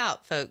hear me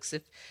out, folks.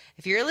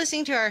 If you're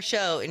listening to our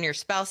show and your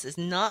spouse is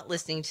not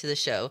listening to the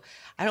show,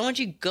 I don't want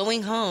you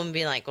going home and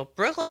being like, well,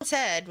 Brooklyn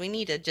said we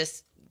need to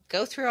just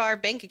go through our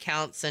bank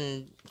accounts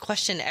and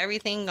question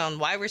everything on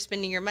why we're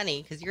spending your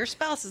money, because your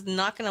spouse is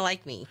not going to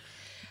like me.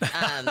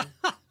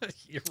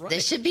 You're right.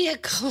 This should be a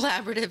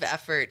collaborative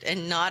effort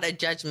and not a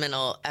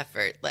judgmental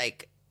effort.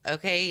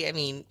 Okay,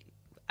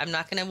 I'm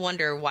not going to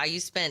wonder why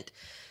you spent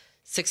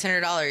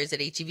 $600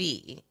 at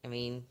H-E-B.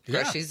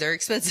 Groceries are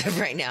expensive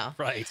right now.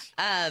 Right.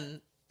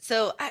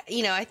 So,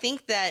 I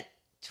think that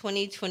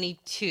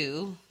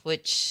 2022,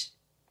 which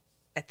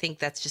I think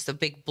that's just a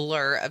big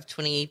blur of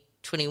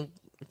 2021,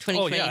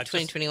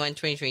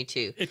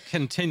 2022. It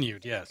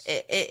continued, yes.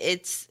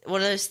 It's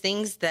one of those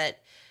things that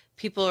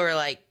people are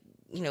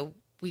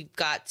we've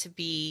got to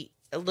be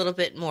a little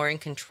bit more in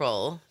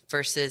control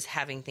versus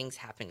having things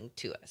happen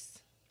to us.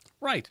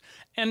 Right.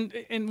 And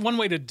one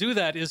way to do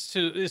that is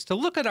to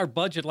look at our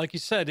budget. Like you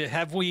said,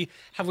 have we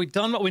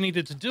done what we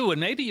needed to do? And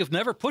maybe you've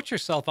never put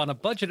yourself on a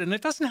budget, and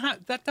that doesn't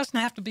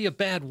have to be a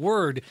bad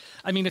word.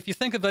 If you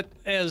think of it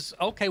as,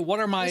 okay, what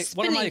are my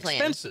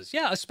expenses?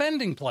 Yeah, a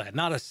spending plan,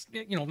 not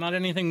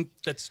anything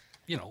that's,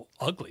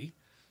 ugly.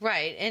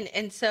 Right.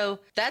 And so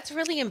that's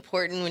really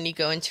important when you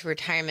go into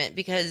retirement,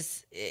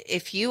 because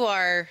if you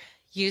are,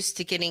 used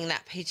to getting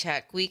that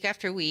paycheck week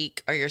after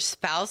week, or your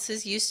spouse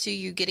is used to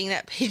you getting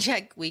that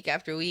paycheck week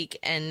after week,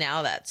 and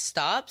now that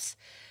stops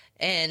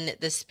and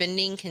the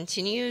spending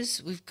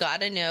continues, we've got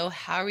to know,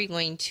 how are we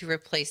going to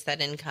replace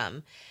that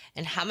income,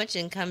 and how much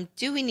income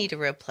do we need to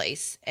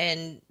replace?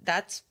 And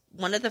that's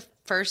one of the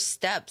first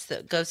steps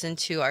that goes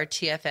into our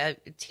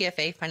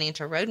TFA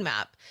financial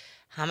roadmap.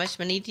 How much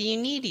money do you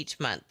need each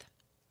month?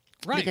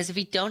 Right. Because if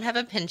you don't have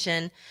a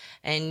pension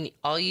and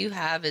all you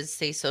have is,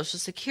 say, Social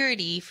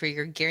Security for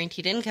your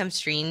guaranteed income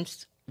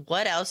streams,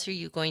 what else are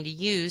you going to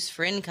use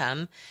for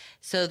income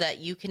so that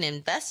you can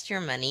invest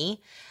your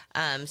money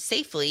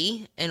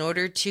safely in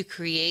order to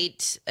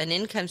create an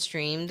income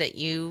stream that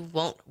you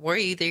won't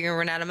worry that you're going to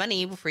run out of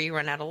money before you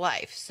run out of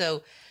life?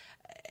 So,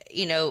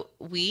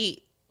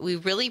 we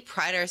really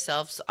pride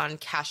ourselves on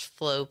cash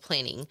flow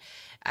planning.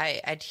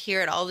 I'd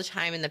hear it all the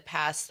time in the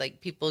past,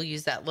 like people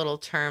use that little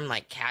term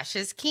like cash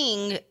is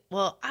king.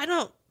 Well, I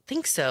don't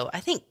think so. I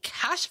think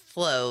cash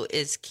flow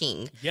is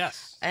king.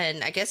 Yes.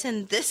 And I guess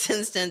in this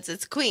instance,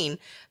 it's queen.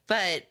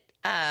 But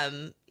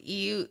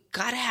you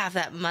got to have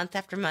that month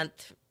after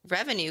month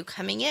revenue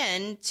coming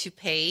in to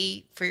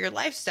pay for your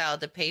lifestyle,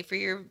 to pay for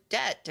your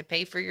debt, to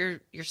pay for your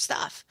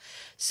stuff.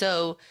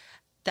 So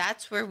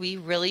that's where we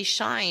really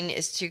shine,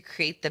 is to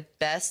create the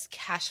best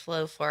cash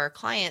flow for our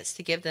clients,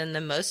 to give them the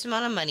most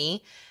amount of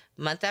money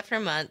month after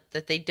month,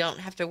 that they don't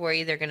have to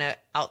worry they're going to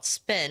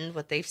outspend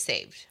what they've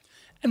saved.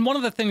 And one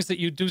of the things that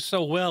you do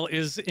so well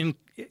is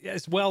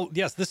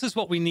yes, this is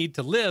what we need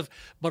to live,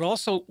 but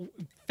also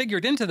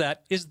figured into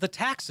that is the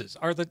taxes,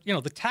 are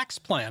the tax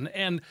plan.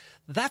 And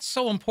that's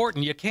so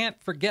important. You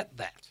can't forget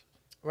that.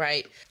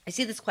 Right. I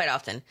see this quite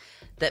often,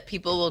 that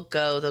people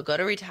they'll go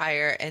to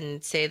retire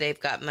and say they've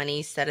got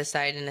money set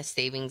aside in a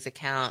savings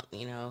account.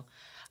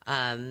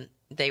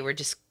 They were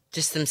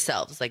just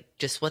themselves, like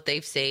just what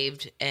they've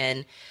saved.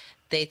 And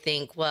they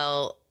think,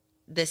 well,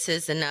 this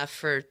is enough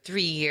for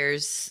 3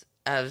 years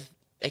of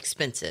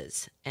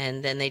expenses.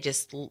 And then they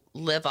just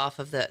live off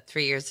of the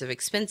 3 years of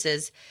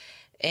expenses.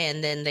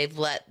 And then they've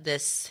let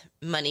this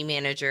money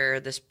manager,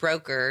 this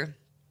broker,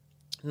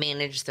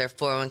 manage their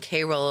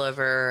 401k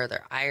rollover or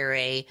their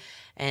IRA.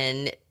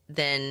 And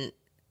then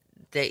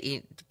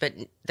but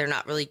they're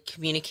not really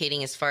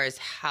communicating as far as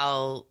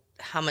how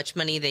much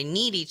money they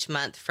need each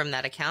month from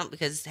that account,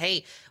 because,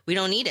 hey, we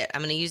don't need it. I'm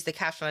going to use the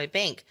cash from my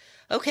bank.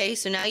 Okay.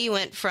 So now you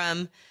went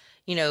from,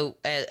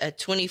 a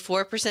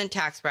 24%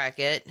 tax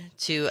bracket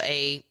to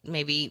a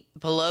maybe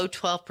below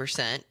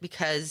 12%,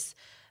 because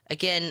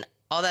again,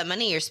 all that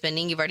money you're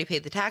spending, you've already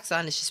paid the tax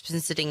on. It's just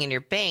been sitting in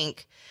your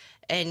bank,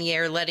 and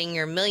you're letting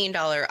your $1 million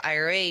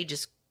IRA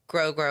just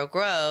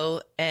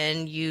grow,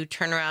 and you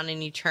turn around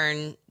and you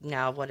turn,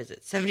 now, what is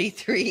it,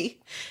 73?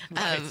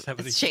 Right,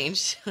 70. It's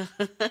changed.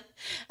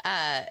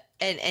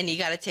 And you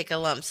got to take a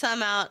lump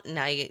sum out.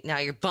 Now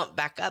you're bumped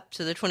back up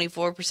to the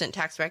 24%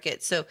 tax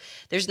bracket. So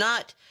there's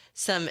not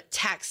some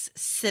tax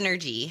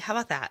synergy. How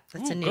about that?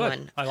 That's a new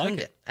one. I like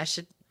it. I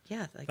should,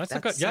 yeah. That's a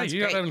good, yeah,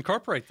 you got to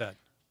incorporate that.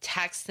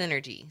 Tax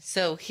synergy.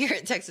 So here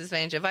at Texas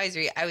Financial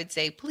Advisory, I would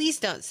say, please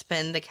don't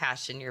spend the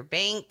cash in your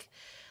bank.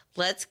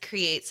 Let's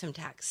create some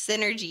tax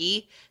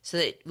synergy so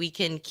that we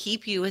can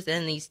keep you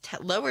within these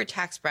lower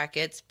tax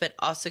brackets, but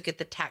also get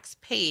the tax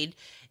paid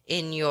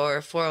in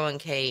your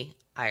 401k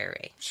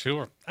IRA.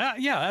 Sure.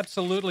 Yeah,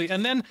 absolutely.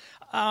 And then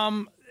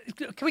can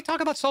we talk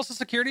about Social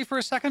Security for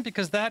a second?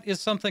 Because that is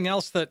something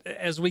else that,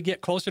 as we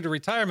get closer to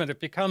retirement, it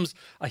becomes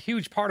a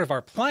huge part of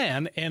our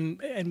plan,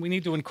 and we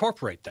need to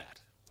incorporate that.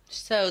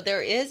 So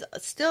there is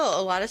still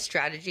a lot of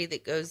strategy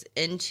that goes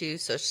into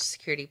Social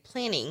Security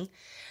planning.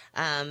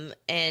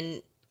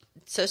 And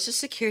Social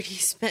Security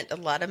spent a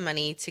lot of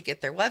money to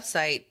get their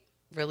website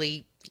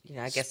really,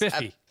 I guess,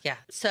 spiffy. Yeah.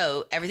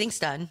 So everything's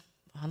done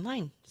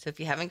online. So if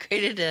you haven't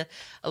created a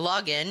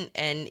login,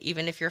 and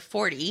even if you're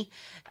 40,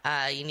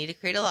 you need to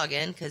create a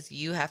login, because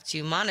you have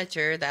to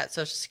monitor that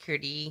Social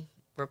Security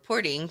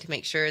reporting to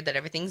make sure that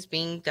everything's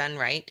being done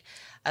right.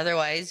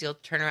 Otherwise, you'll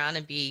turn around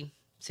and be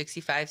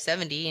 65,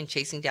 70 and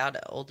chasing down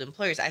old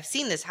employers. I've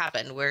seen this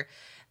happen where,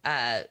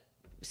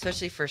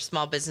 especially for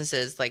small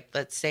businesses, like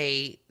let's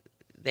say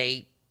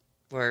they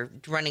were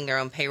running their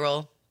own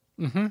payroll.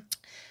 Mm-hmm.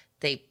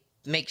 They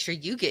make sure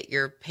you get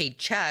your paid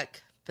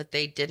check, but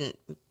they didn't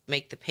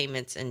make the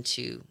payments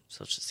into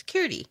Social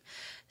Security.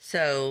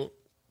 So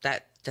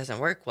that doesn't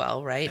work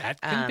well, right?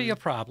 That can be a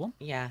problem.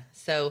 Yeah.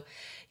 So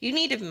you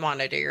need to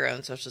monitor your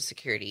own Social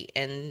Security,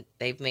 and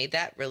they've made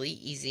that really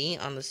easy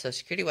on the Social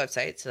Security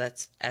website. So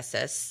that's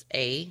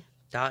ssa.gov.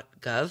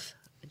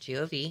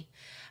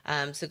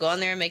 So go on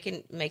there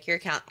and make your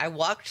account. I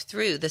walked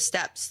through the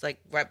steps, like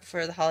right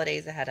before the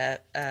holidays. I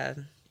had a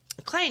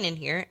client in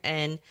here,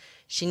 and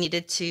she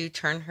needed to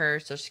turn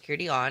her Social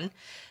Security on.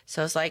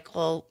 So I was like,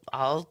 well,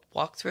 I'll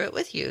walk through it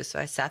with you. So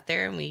I sat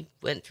there and we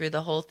went through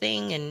the whole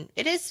thing, and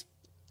it is,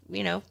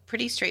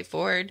 pretty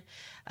straightforward.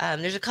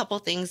 There's a couple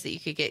things that you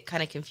could get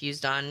kind of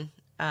confused on,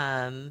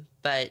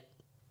 but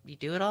you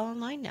do it all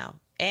online now.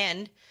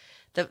 And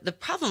the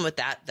problem with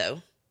that,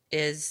 though,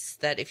 is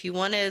that if you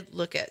want to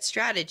look at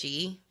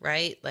strategy,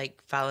 right,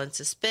 like file and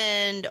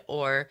suspend,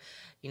 or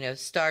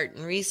start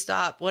and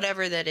restop,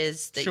 whatever that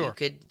is that you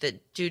could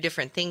do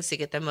different things to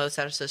get the most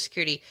out of Social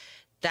Security,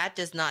 that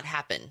does not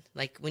happen.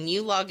 Like when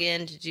you log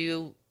in to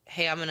do,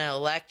 hey, I'm going to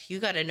elect, you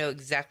got to know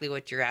exactly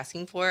what you're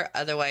asking for.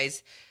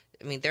 Otherwise,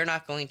 I mean, they're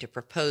not going to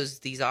propose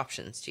these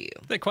options to you.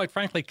 They quite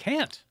frankly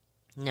can't.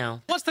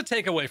 No. What's the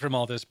takeaway from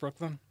all this,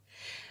 Brooklyn?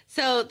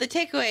 So the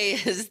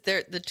takeaway is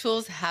the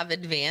tools have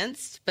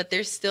advanced, but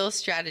there's still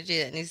strategy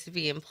that needs to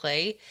be in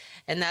play.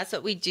 And that's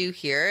what we do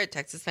here at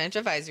Texas Financial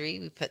Advisory.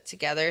 We put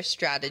together a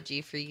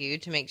strategy for you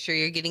to make sure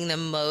you're getting the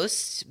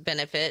most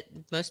benefit,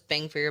 most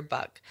bang for your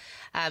buck.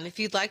 If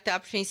you'd like the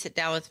opportunity to sit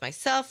down with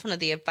myself, one of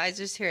the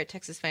advisors here at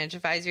Texas Financial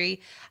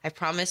Advisory, I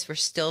promise we're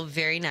still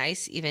very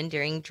nice, even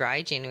during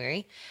dry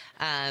January.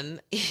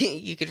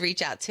 You could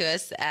reach out to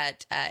us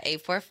at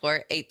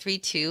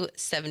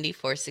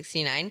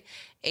 844-832-7469.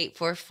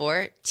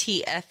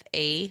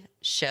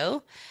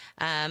 844-TFA-SHOW.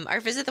 Or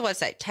visit the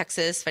website,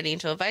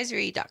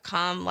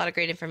 texasfinancialadvisory.com. A lot of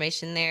great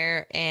information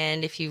there.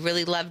 And if you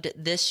really loved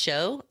this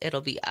show,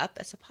 it'll be up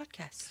as a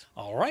podcast.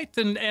 All right.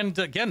 And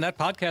again, that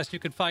podcast, you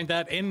can find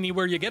that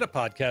anywhere you get a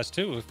podcast,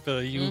 too. If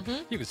you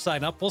can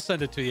sign up, we'll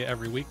send it to you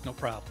every week. No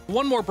problem.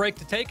 One more break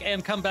to take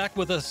and come back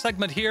with a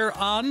segment here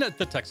on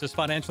the Texas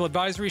Financial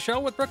Advisory Show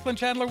with Brooklyn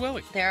Chandler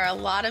Willie. There are a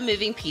lot of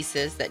moving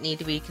pieces that need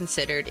to be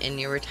considered in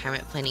your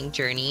retirement planning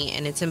journey,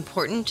 and it's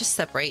important to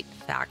separate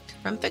fact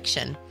from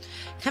fiction.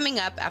 Coming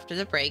up after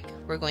the break,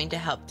 we're going to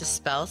help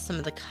dispel some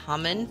of the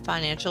common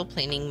financial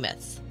planning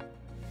myths.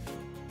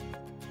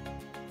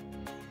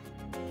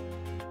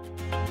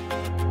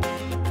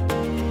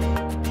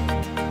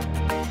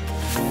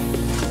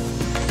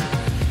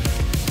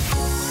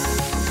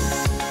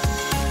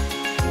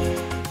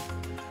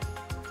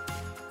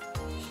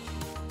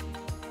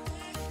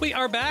 We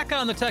are back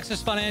on the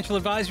Texas Financial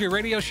Advisory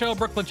Radio Show.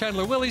 Brooklyn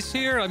Chandler Willie's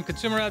here. I'm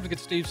consumer advocate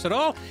Steve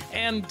Siddall,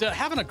 and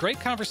having a great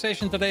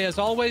conversation today as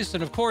always.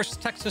 And of course,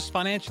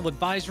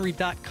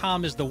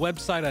 TexasFinancialAdvisory.com is the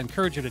website. I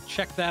encourage you to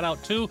check that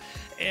out too.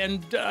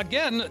 And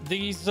again,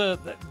 these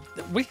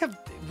we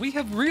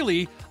have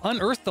really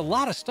unearthed a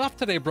lot of stuff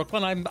today,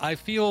 Brooklyn. I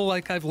feel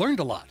like I've learned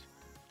a lot.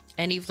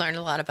 And you've learned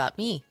a lot about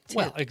me, too.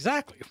 Well,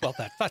 exactly. Well,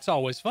 that's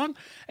always fun.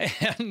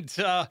 And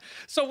so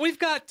we've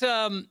got,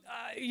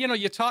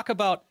 you talk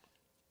about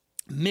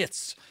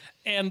myths,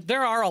 and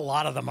there are a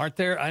lot of them, aren't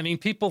there? I mean,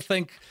 people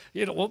think,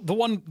 the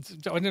one,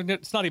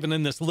 it's not even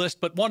in this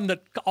list, but one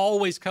that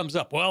always comes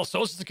up, well,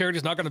 Social Security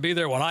is not going to be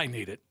there when I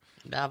need it.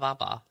 Blah, blah,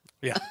 blah.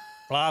 Yeah,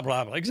 blah,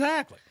 blah, blah.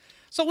 Exactly.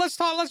 So let's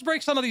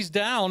break some of these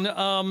down.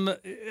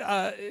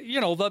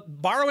 The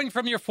borrowing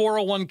from your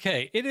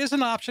 401k, it is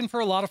an option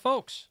for a lot of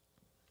folks.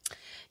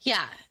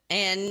 Yeah,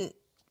 and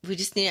we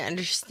just need to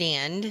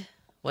understand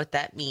what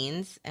that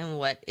means and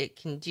what it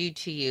can do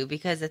to you,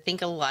 because I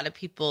think a lot of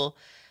people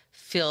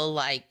feel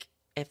like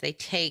if they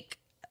take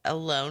a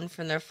loan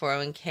from their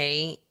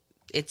 401k,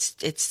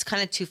 it's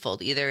kind of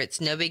twofold. Either it's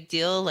no big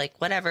deal,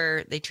 like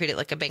whatever, they treat it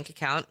like a bank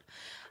account,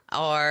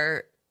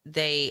 or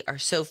they are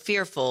so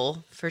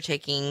fearful for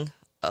taking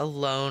a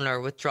loan or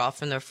withdraw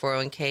from their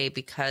 401k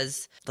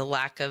because the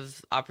lack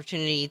of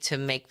opportunity to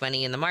make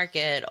money in the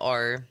market,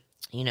 or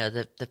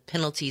the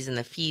penalties and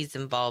the fees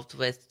involved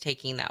with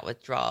taking that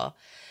withdrawal.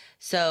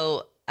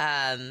 So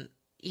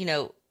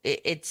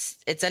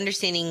it's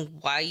understanding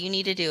why you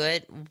need to do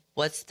it,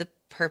 what's the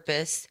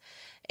purpose,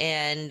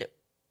 and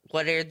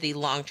what are the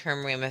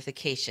long-term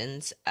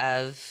ramifications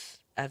of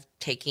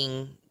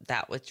taking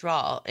that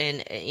withdrawal.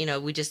 And,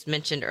 we just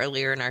mentioned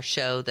earlier in our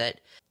show that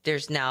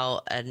there's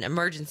now an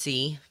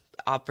emergency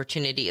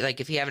opportunity. Like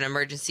if you have an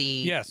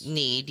emergency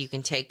need, you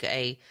can take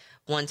a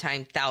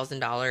one-time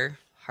 $1,000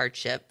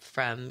 hardship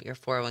from your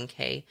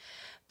 401k.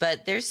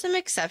 But there's some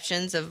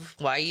exceptions of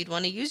why you'd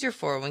want to use your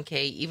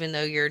 401k, even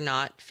though you're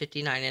not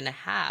 59 and a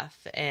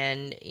half.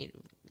 And,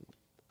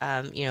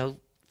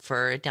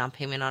 for a down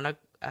payment on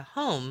a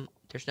home,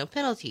 there's no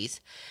penalties.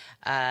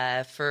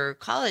 For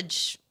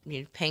college,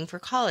 paying for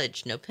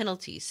college, no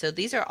penalties. So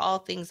these are all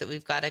things that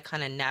we've got to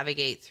kind of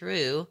navigate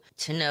through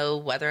to know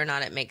whether or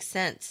not it makes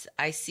sense.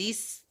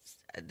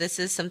 This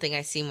is something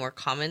I see more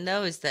common,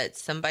 though, is that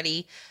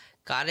somebody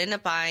got in a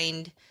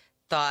bind,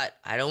 thought,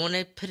 I don't want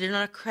to put it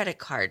on a credit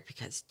card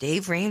because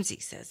Dave Ramsey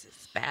says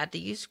it's bad to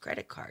use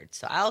credit cards.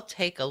 So I'll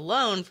take a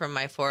loan from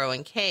my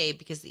 401k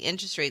because the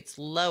interest rate's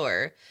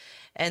lower.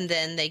 And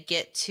then they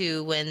get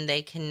to when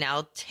they can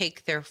now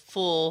take their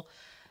full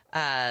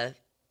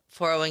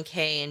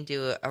 401k and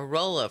do a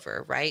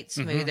rollover, right?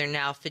 So maybe they're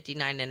now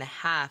 59 and a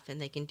half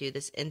and they can do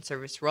this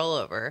in-service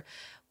rollover.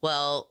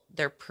 Well,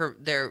 they're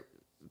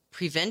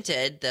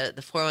prevented, the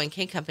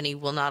 401k company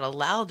will not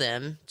allow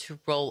them to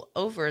roll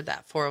over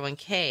that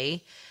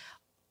 401k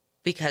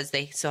because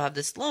they still have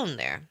this loan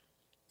there.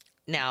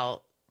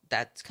 Now,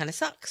 that kind of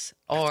sucks.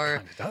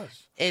 Or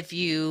if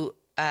you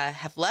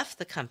have left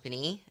the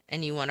company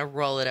and you want to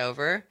roll it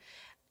over,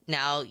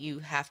 now you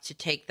have to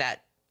take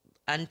that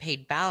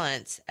unpaid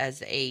balance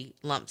as a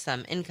lump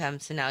sum income.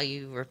 So now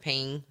you were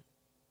paying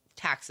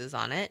taxes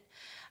on it.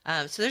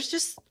 So there's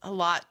just a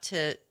lot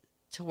to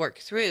work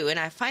through. And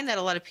I find that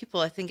a lot of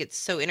people, I think it's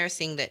so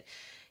interesting that,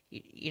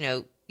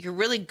 you're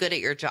really good at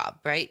your job,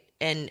 right?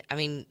 And I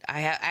mean,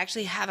 I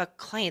actually have a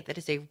client that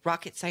is a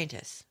rocket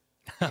scientist.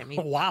 I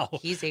mean, wow.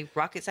 He's a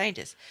rocket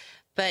scientist,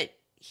 but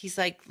he's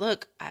like,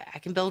 look, I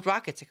can build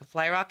rockets. I can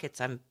fly rockets.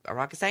 I'm a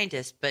rocket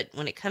scientist. But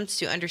when it comes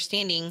to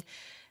understanding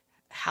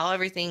how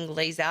everything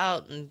lays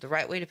out and the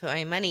right way to put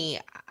my money,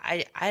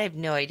 I have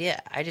no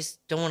idea. I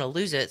just don't want to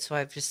lose it. So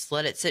I've just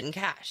let it sit in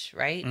cash.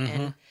 Right.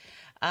 Mm-hmm.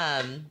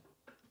 And,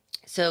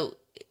 so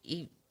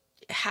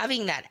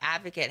having that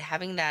advocate,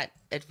 having that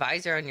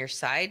advisor on your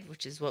side,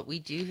 which is what we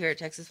do here at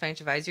Texas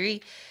Financial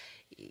Advisory,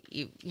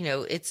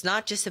 it's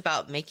not just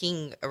about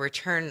making a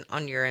return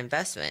on your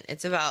investment.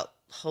 It's about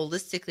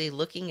holistically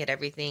looking at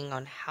everything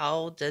on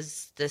how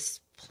does this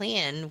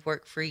plan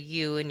work for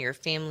you and your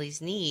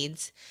family's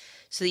needs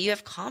so that you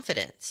have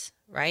confidence,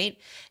 right?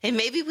 And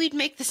maybe we'd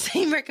make the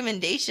same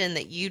recommendation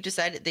that you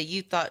decided that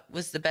you thought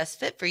was the best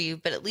fit for you,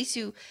 but at least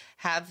you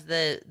have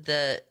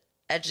the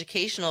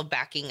educational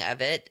backing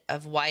of it,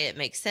 of why it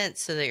makes sense,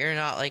 so that you're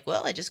not like,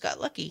 well, I just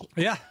got lucky.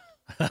 Yeah.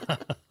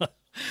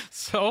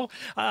 So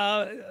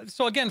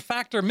again,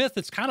 fact or myth,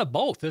 it's kind of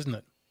both, isn't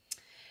it?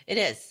 It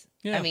is.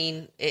 Yeah. I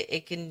mean,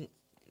 it can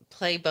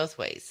play both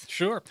ways.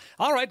 Sure.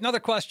 All right.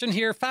 Another question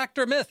here. Fact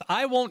or myth?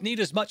 I won't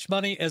need as much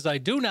money as I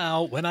do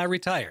now when I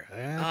retire.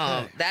 Okay.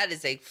 Oh, that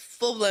is a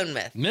full-blown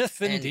myth.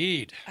 Myth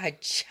indeed. I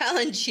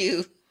challenge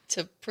you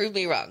to prove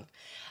me wrong.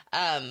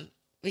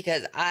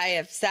 Because I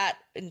have sat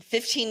in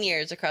 15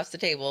 years across the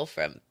table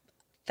from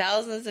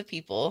thousands of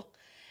people,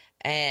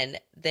 and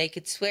they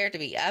could swear to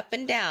me up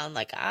and down,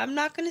 like, I'm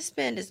not going to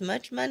spend as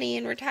much money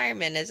in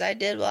retirement as I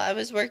did while I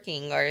was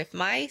working. Or if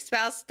my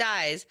spouse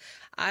dies,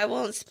 I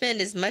won't spend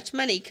as much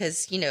money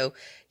because,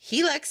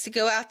 he likes to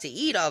go out to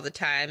eat all the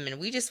time. And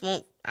we just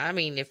won't. I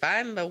mean, if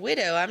I'm a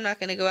widow, I'm not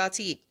going to go out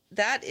to eat.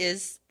 That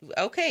is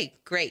okay.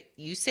 Great.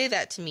 You say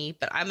that to me,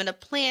 but I'm going to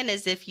plan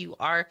as if you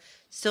are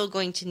still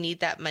going to need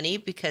that money,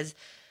 because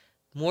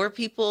more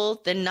people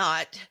than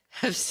not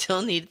have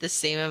still needed the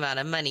same amount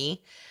of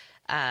money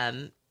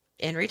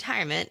in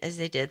retirement as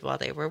they did while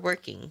they were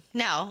working.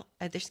 Now,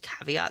 there's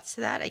caveats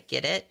to that. I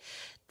get it.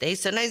 They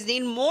sometimes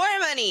need more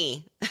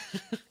money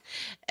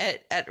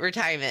at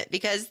retirement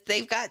because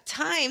they've got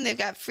time, they've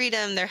got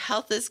freedom, their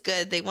health is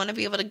good. They want to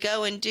be able to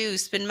go and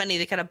spend money.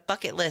 They got a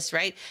bucket list,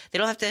 right? They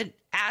don't have to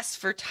ask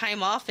for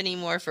time off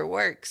anymore for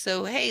work.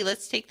 So, hey,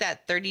 let's take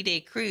that 30-day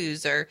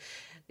cruise, or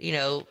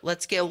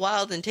let's get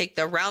wild and take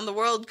the around the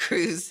world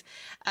cruise.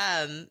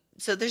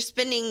 So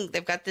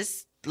they've got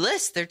this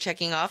list they're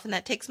checking off, and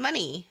that takes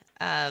money.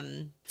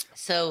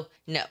 So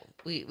no,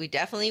 we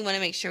definitely want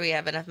to make sure we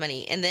have enough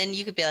money. And then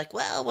you could be like,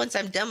 well, once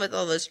I'm done with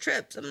all those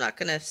trips, I'm not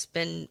going to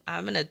spend,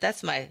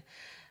 that's my,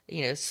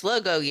 slow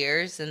go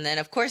years. And then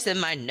of course in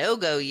my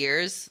no-go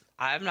years,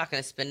 I'm not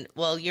going to spend,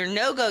 well, your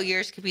no-go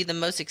years could be the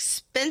most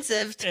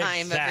expensive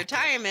time of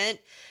retirement,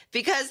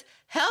 because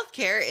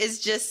healthcare is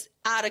just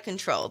out of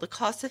control. The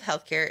cost of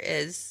healthcare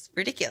is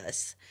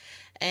ridiculous.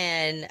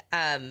 And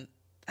I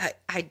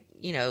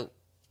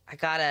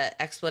got an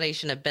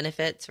explanation of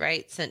benefits,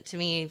 right, sent to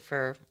me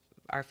for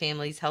our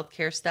family's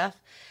healthcare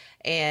stuff.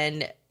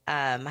 And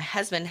my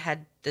husband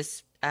had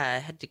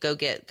to go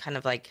get kind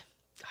of like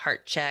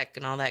heart check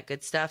and all that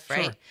good stuff,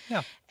 right? Sure.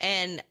 Yeah.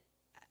 And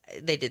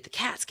they did the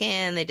CAT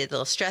scan, they did the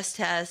little stress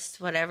test,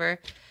 whatever.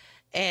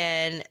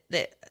 And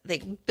they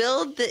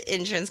billed the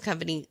insurance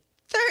company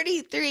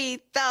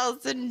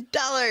 $33,000.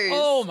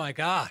 Oh my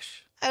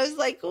gosh. I was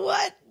like,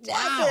 what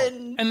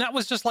happened? And that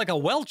was just like a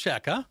well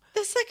check, huh?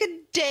 That's like a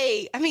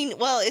day. I mean,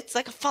 well, it's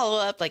like a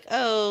follow-up, like,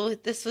 oh,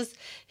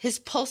 his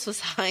pulse was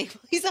high.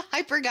 He's a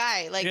hyper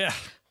guy. Like,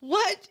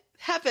 what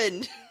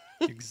happened?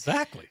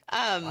 Exactly.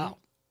 Wow.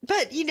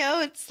 But,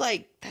 it's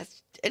like,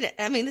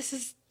 this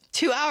is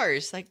 2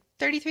 hours, like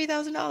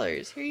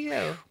 $33,000. Here you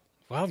go.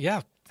 Well,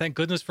 yeah. Thank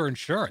goodness for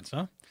insurance,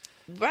 huh?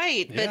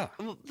 Right. Yeah.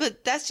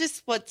 But that's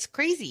just what's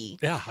crazy.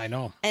 Yeah, I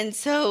know. And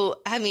so,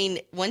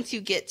 once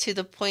you get to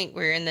the point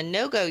where in the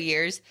no-go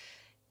years,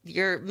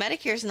 your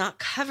Medicare is not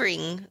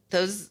covering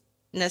those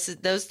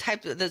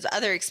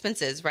other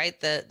expenses, right?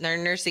 Their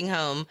nursing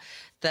home,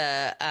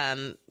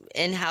 the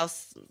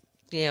in-house,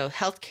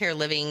 healthcare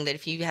living, that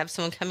if you have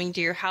someone coming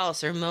to your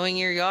house or mowing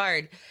your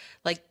yard,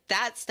 like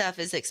that stuff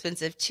is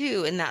expensive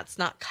too, and that's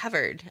not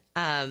covered.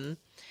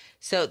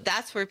 So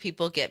that's where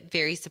people get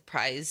very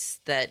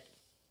surprised that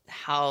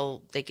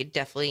how they could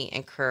definitely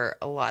incur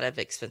a lot of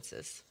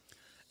expenses.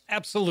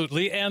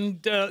 Absolutely.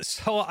 And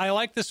so I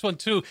like this one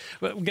too,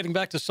 getting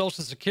back to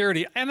Social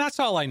Security. And that's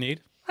all I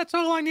need. That's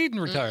all I need in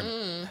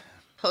retirement.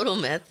 Total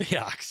myth.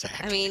 Yeah,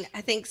 exactly.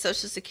 I think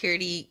Social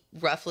Security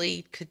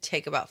roughly could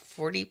take about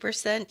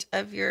 40%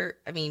 of your,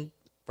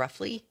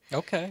 roughly.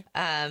 Okay.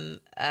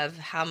 Of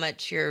how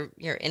much your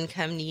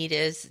income need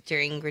is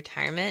during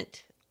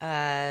retirement.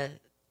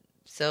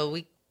 So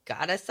we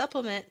got to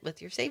supplement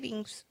with your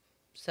savings.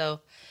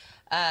 So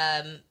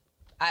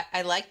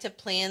I like to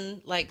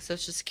plan like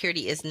Social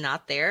Security is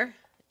not there.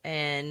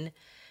 And,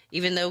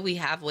 even though we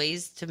have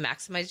ways to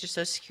maximize your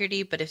Social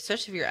Security, but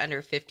especially if you're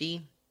under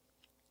 50,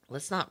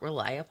 let's not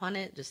rely upon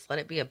it. Just let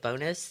it be a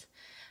bonus.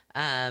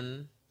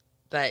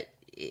 But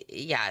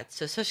yeah,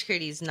 so Social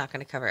Security is not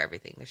going to cover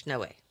everything. There's no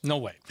way. No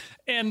way.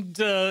 And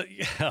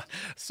yeah,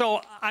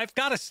 so I've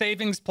got a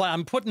savings plan.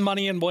 I'm putting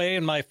money away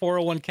in my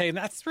 401k, and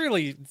it's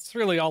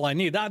really all I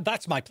need.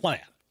 That's my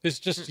plan, is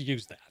just to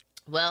use that.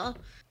 Well,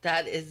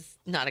 that is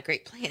not a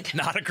great plan.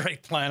 Not a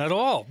great plan at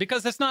all,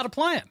 because it's not a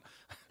plan.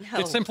 No.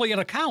 It's simply an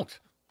account.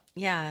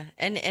 Yeah,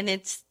 and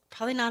it's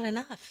probably not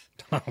enough.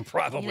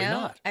 Probably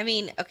not. I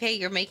mean, okay,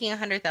 you're making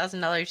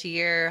 $100,000 a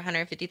year,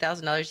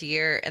 $150,000 a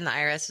year, and the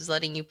IRS is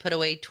letting you put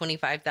away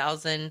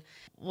 $25,000.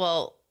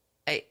 Well,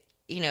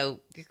 you're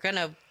going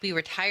to be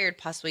retired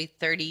possibly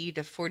 30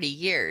 to 40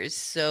 years.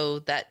 So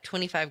that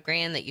 25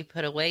 grand that you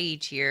put away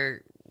each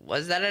year,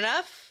 was that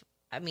enough?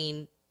 I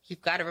mean,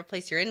 you've got to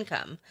replace your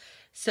income.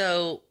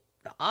 So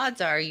the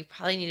odds are you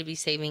probably need to be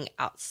saving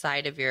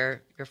outside of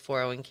your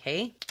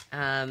 401k.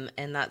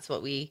 And that's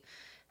what we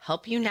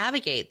help you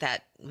navigate,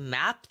 that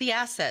map the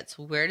assets.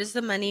 Where does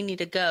the money need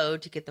to go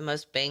to get the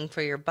most bang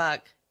for your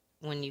buck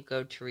when you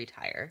go to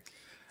retire?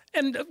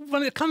 And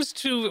when it comes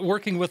to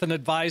working with an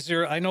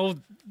advisor,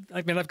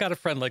 I've got a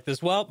friend like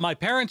this. Well, my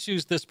parents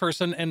used this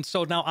person, and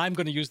so now I'm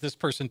going to use this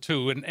person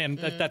too. And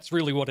that's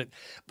really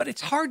but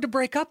it's hard to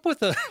break up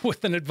with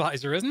an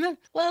advisor, isn't it?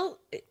 Well,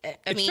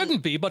 it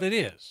shouldn't be, but it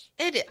is.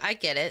 I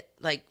get it.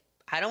 Like,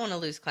 I don't want to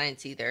lose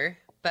clients either.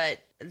 But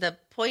the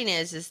point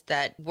is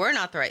that we're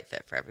not the right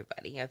fit for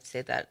everybody. I have to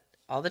say that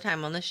all the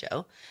time on the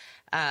show.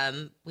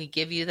 We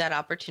give you that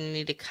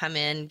opportunity to come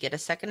in, get a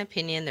second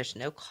opinion. There's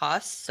no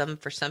cost.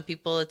 For some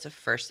people, it's a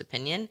first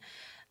opinion,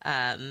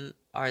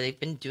 or they've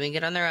been doing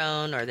it on their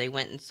own, or they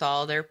went and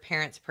saw their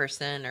parents'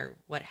 person, or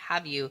what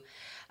have you.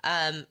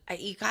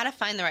 You got to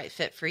find the right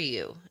fit for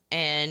you.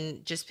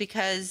 And just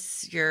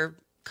because your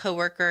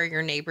coworker or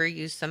your neighbor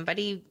used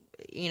somebody,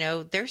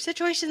 their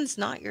situation's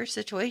not your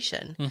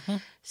situation. Mm-hmm.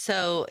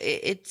 So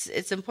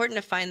it's important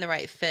to find the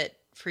right fit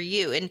for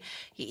you. And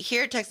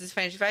here at Texas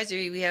Financial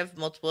Advisory, we have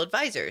multiple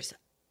advisors,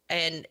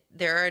 and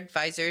there are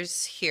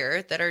advisors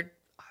here that are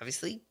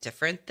obviously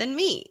different than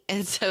me.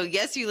 And so,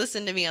 yes, you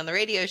listen to me on the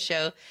radio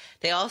show.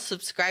 They all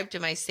subscribe to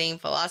my same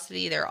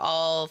philosophy. They're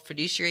all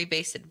fiduciary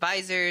based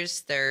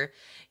advisors. They're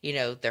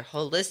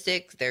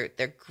holistic.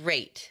 They're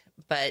great,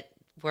 but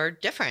we're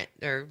different.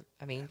 We're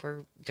different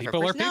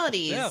people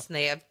personalities, yeah. And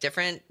they have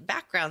different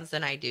backgrounds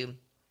than I do.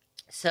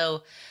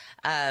 So,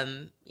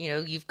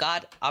 you've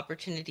got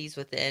opportunities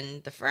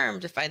within the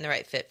firm to find the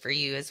right fit for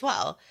you as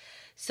well.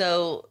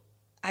 So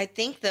I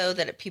think, though,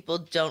 that people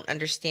don't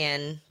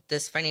understand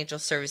this financial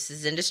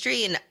services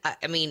industry. And I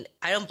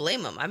don't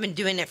blame them. I've been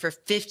doing it for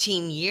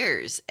 15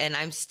 years and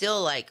I'm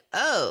still like,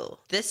 oh,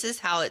 this is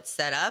how it's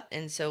set up.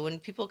 And so when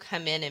people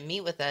come in and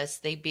meet with us,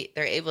 they're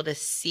able to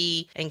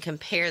see and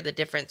compare the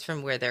difference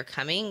from where they're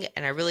coming.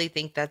 And I really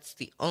think that's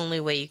the only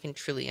way you can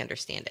truly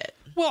understand it.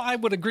 Well, I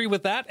would agree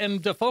with that.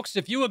 And folks,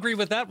 if you agree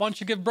with that, why don't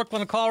you give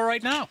Brooklyn a call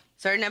right now?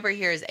 So our number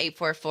here is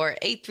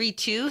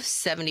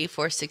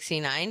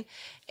 844-832-7469,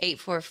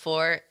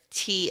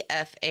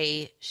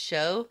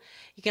 844-TFA-SHOW.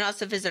 You can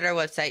also visit our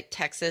website,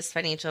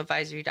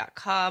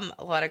 texasfinancialadvisory.com.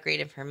 A lot of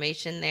great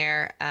information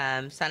there.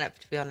 Sign up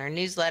to be on our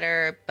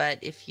newsletter. But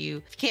if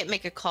you can't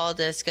make a call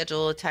to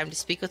schedule a time to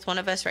speak with one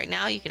of us right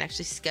now, you can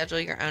actually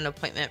schedule your own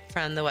appointment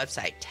from the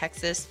website,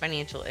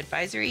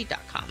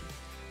 texasfinancialadvisory.com.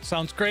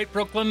 Sounds great,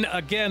 Brooklyn.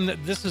 Again,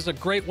 this is a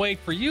great way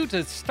for you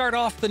to start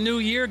off the new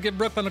year. Give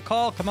Brooklyn a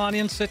call. Come on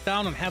in, sit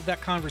down, and have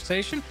that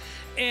conversation.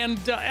 And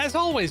as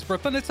always,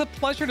 Brooklyn, it's a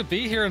pleasure to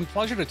be here and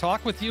pleasure to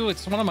talk with you.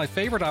 It's one of my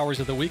favorite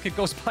hours of the week. It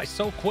goes by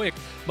so quick.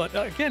 But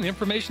again,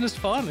 information is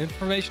fun.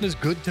 Information is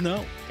good to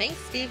know. Thanks,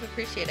 Steve.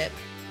 Appreciate it.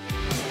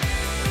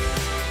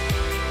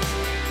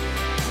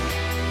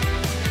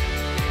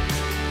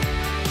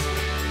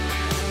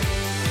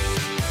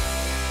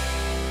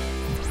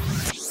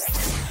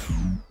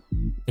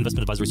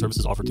 Investment advisory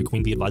services offered to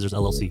Queen Bee Advisors,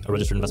 LLC, a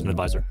registered investment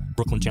advisor.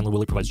 Brooklyn Chandler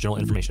Willie provides general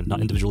information,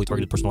 not individually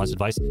targeted personalized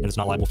advice, and is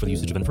not liable for the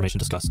usage of information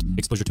discussed.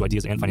 Exposure to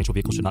ideas and financial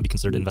vehicles should not be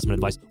considered investment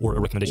advice or a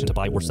recommendation to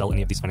buy or sell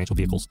any of these financial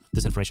vehicles.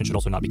 This information should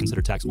also not be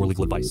considered tax or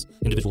legal advice.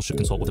 Individuals should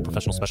consult with a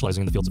professional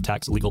specializing in the fields of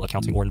tax, legal,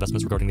 accounting, or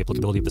investments regarding the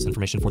applicability of this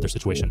information for their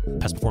situation.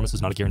 Past performance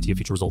is not a guarantee of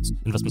future results.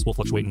 Investments will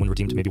fluctuate, and when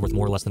redeemed may be worth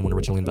more or less than when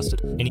originally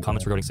invested. Any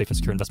comments regarding safe and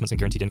secure investments and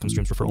guaranteed income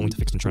streams refer only to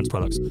fixed insurance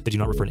products. They do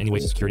not refer in any way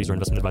to securities or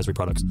investment advisory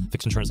products.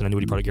 Fixed insurance and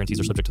annuity product guarantees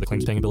are subject to the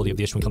claims paying ability of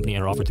the issuing company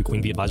and are offered through Queen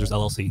Bee Advisors,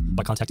 LLC.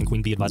 By contacting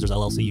Queen Bee Advisors,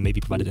 LLC, you may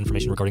be provided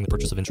information regarding the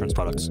purchase of insurance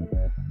products.